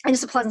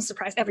it's a pleasant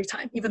surprise every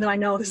time, even though I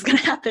know this is going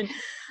to happen.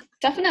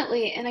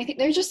 Definitely. And I think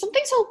there's just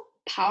something so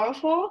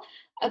powerful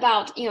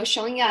about,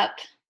 showing up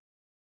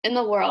in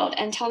the world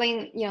and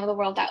telling the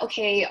world that,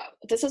 okay,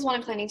 this is what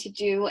I'm planning to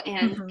do,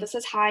 and this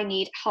is how I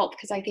need help.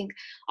 Because I think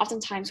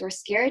oftentimes we're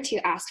scared to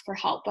ask for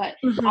help, but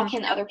how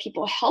can other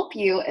people help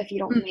you if you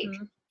don't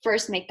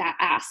first make that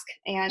ask?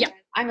 And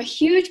I'm a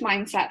huge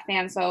mindset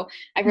fan, so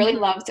I really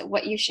loved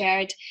what you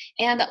shared.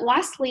 And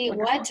lastly,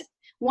 Wonderful. What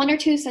 1 or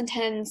 2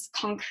 sentence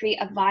concrete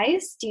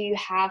advice do you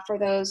have for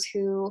those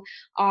who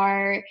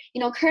are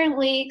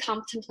currently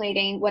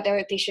contemplating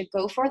whether they should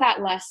go for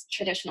that less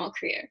traditional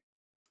career?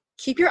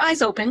 Keep your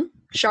eyes open,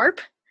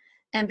 sharp,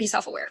 and be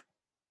self-aware.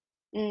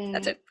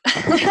 That's it.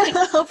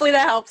 Hopefully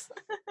that helps.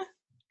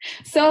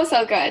 So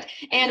good.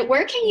 And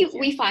where can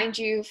we find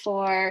you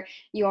for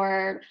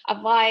your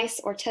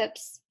advice or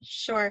tips?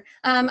 Sure.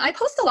 I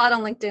post a lot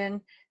on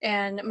LinkedIn,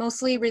 and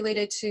mostly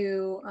related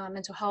to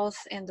mental health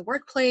and the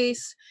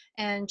workplace,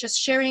 and just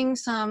sharing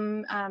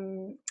some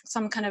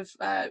kind of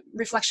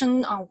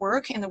reflection on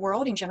work and the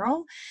world in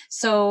general.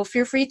 So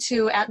feel free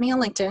to add me on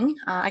LinkedIn.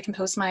 I can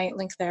post my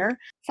link there.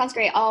 Sounds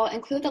great. I'll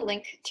include the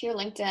link to your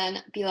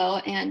LinkedIn below.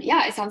 And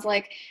yeah, it sounds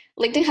like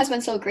LinkedIn has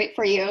been so great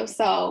for you.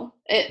 So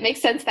it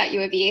makes sense that you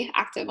would be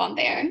active on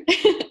there.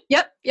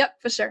 Yep,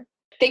 for sure.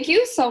 Thank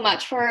you so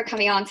much for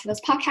coming on to this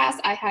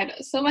podcast. I had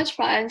so much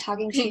fun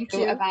talking to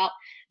you about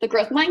the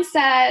growth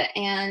mindset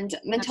and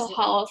mental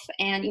health,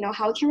 and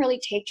how we can really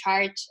take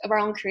charge of our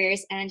own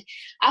careers and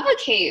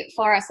advocate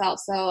for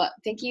ourselves. So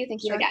thank you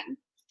again.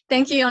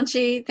 Thank you,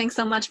 Yonchi. Thanks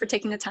so much for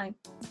taking the time.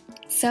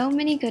 So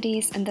many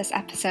goodies in this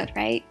episode,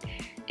 right?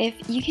 If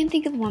you can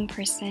think of one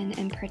person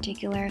in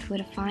particular who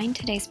would find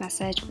today's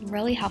message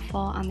really helpful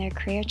on their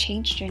career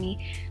change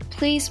journey,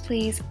 please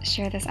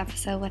share this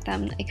episode with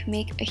them. It can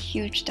make a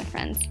huge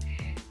difference.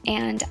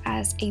 And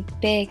as a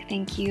big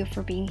thank you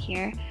for being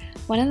here,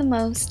 one of the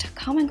most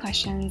common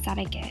questions that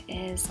I get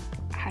is,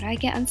 how do I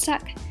get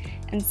unstuck?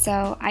 And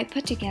so I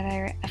put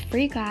together a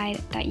free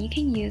guide that you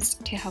can use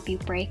to help you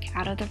break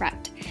out of the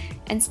rut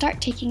and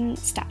start taking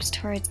steps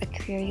towards a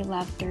career you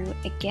love through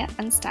a Get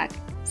Unstuck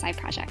side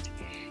project.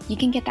 You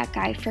can get that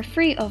guide for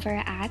free over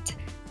at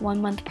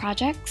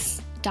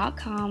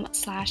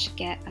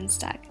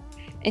onemonthprojects.com/getunstuck.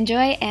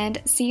 Enjoy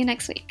and see you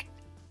next week.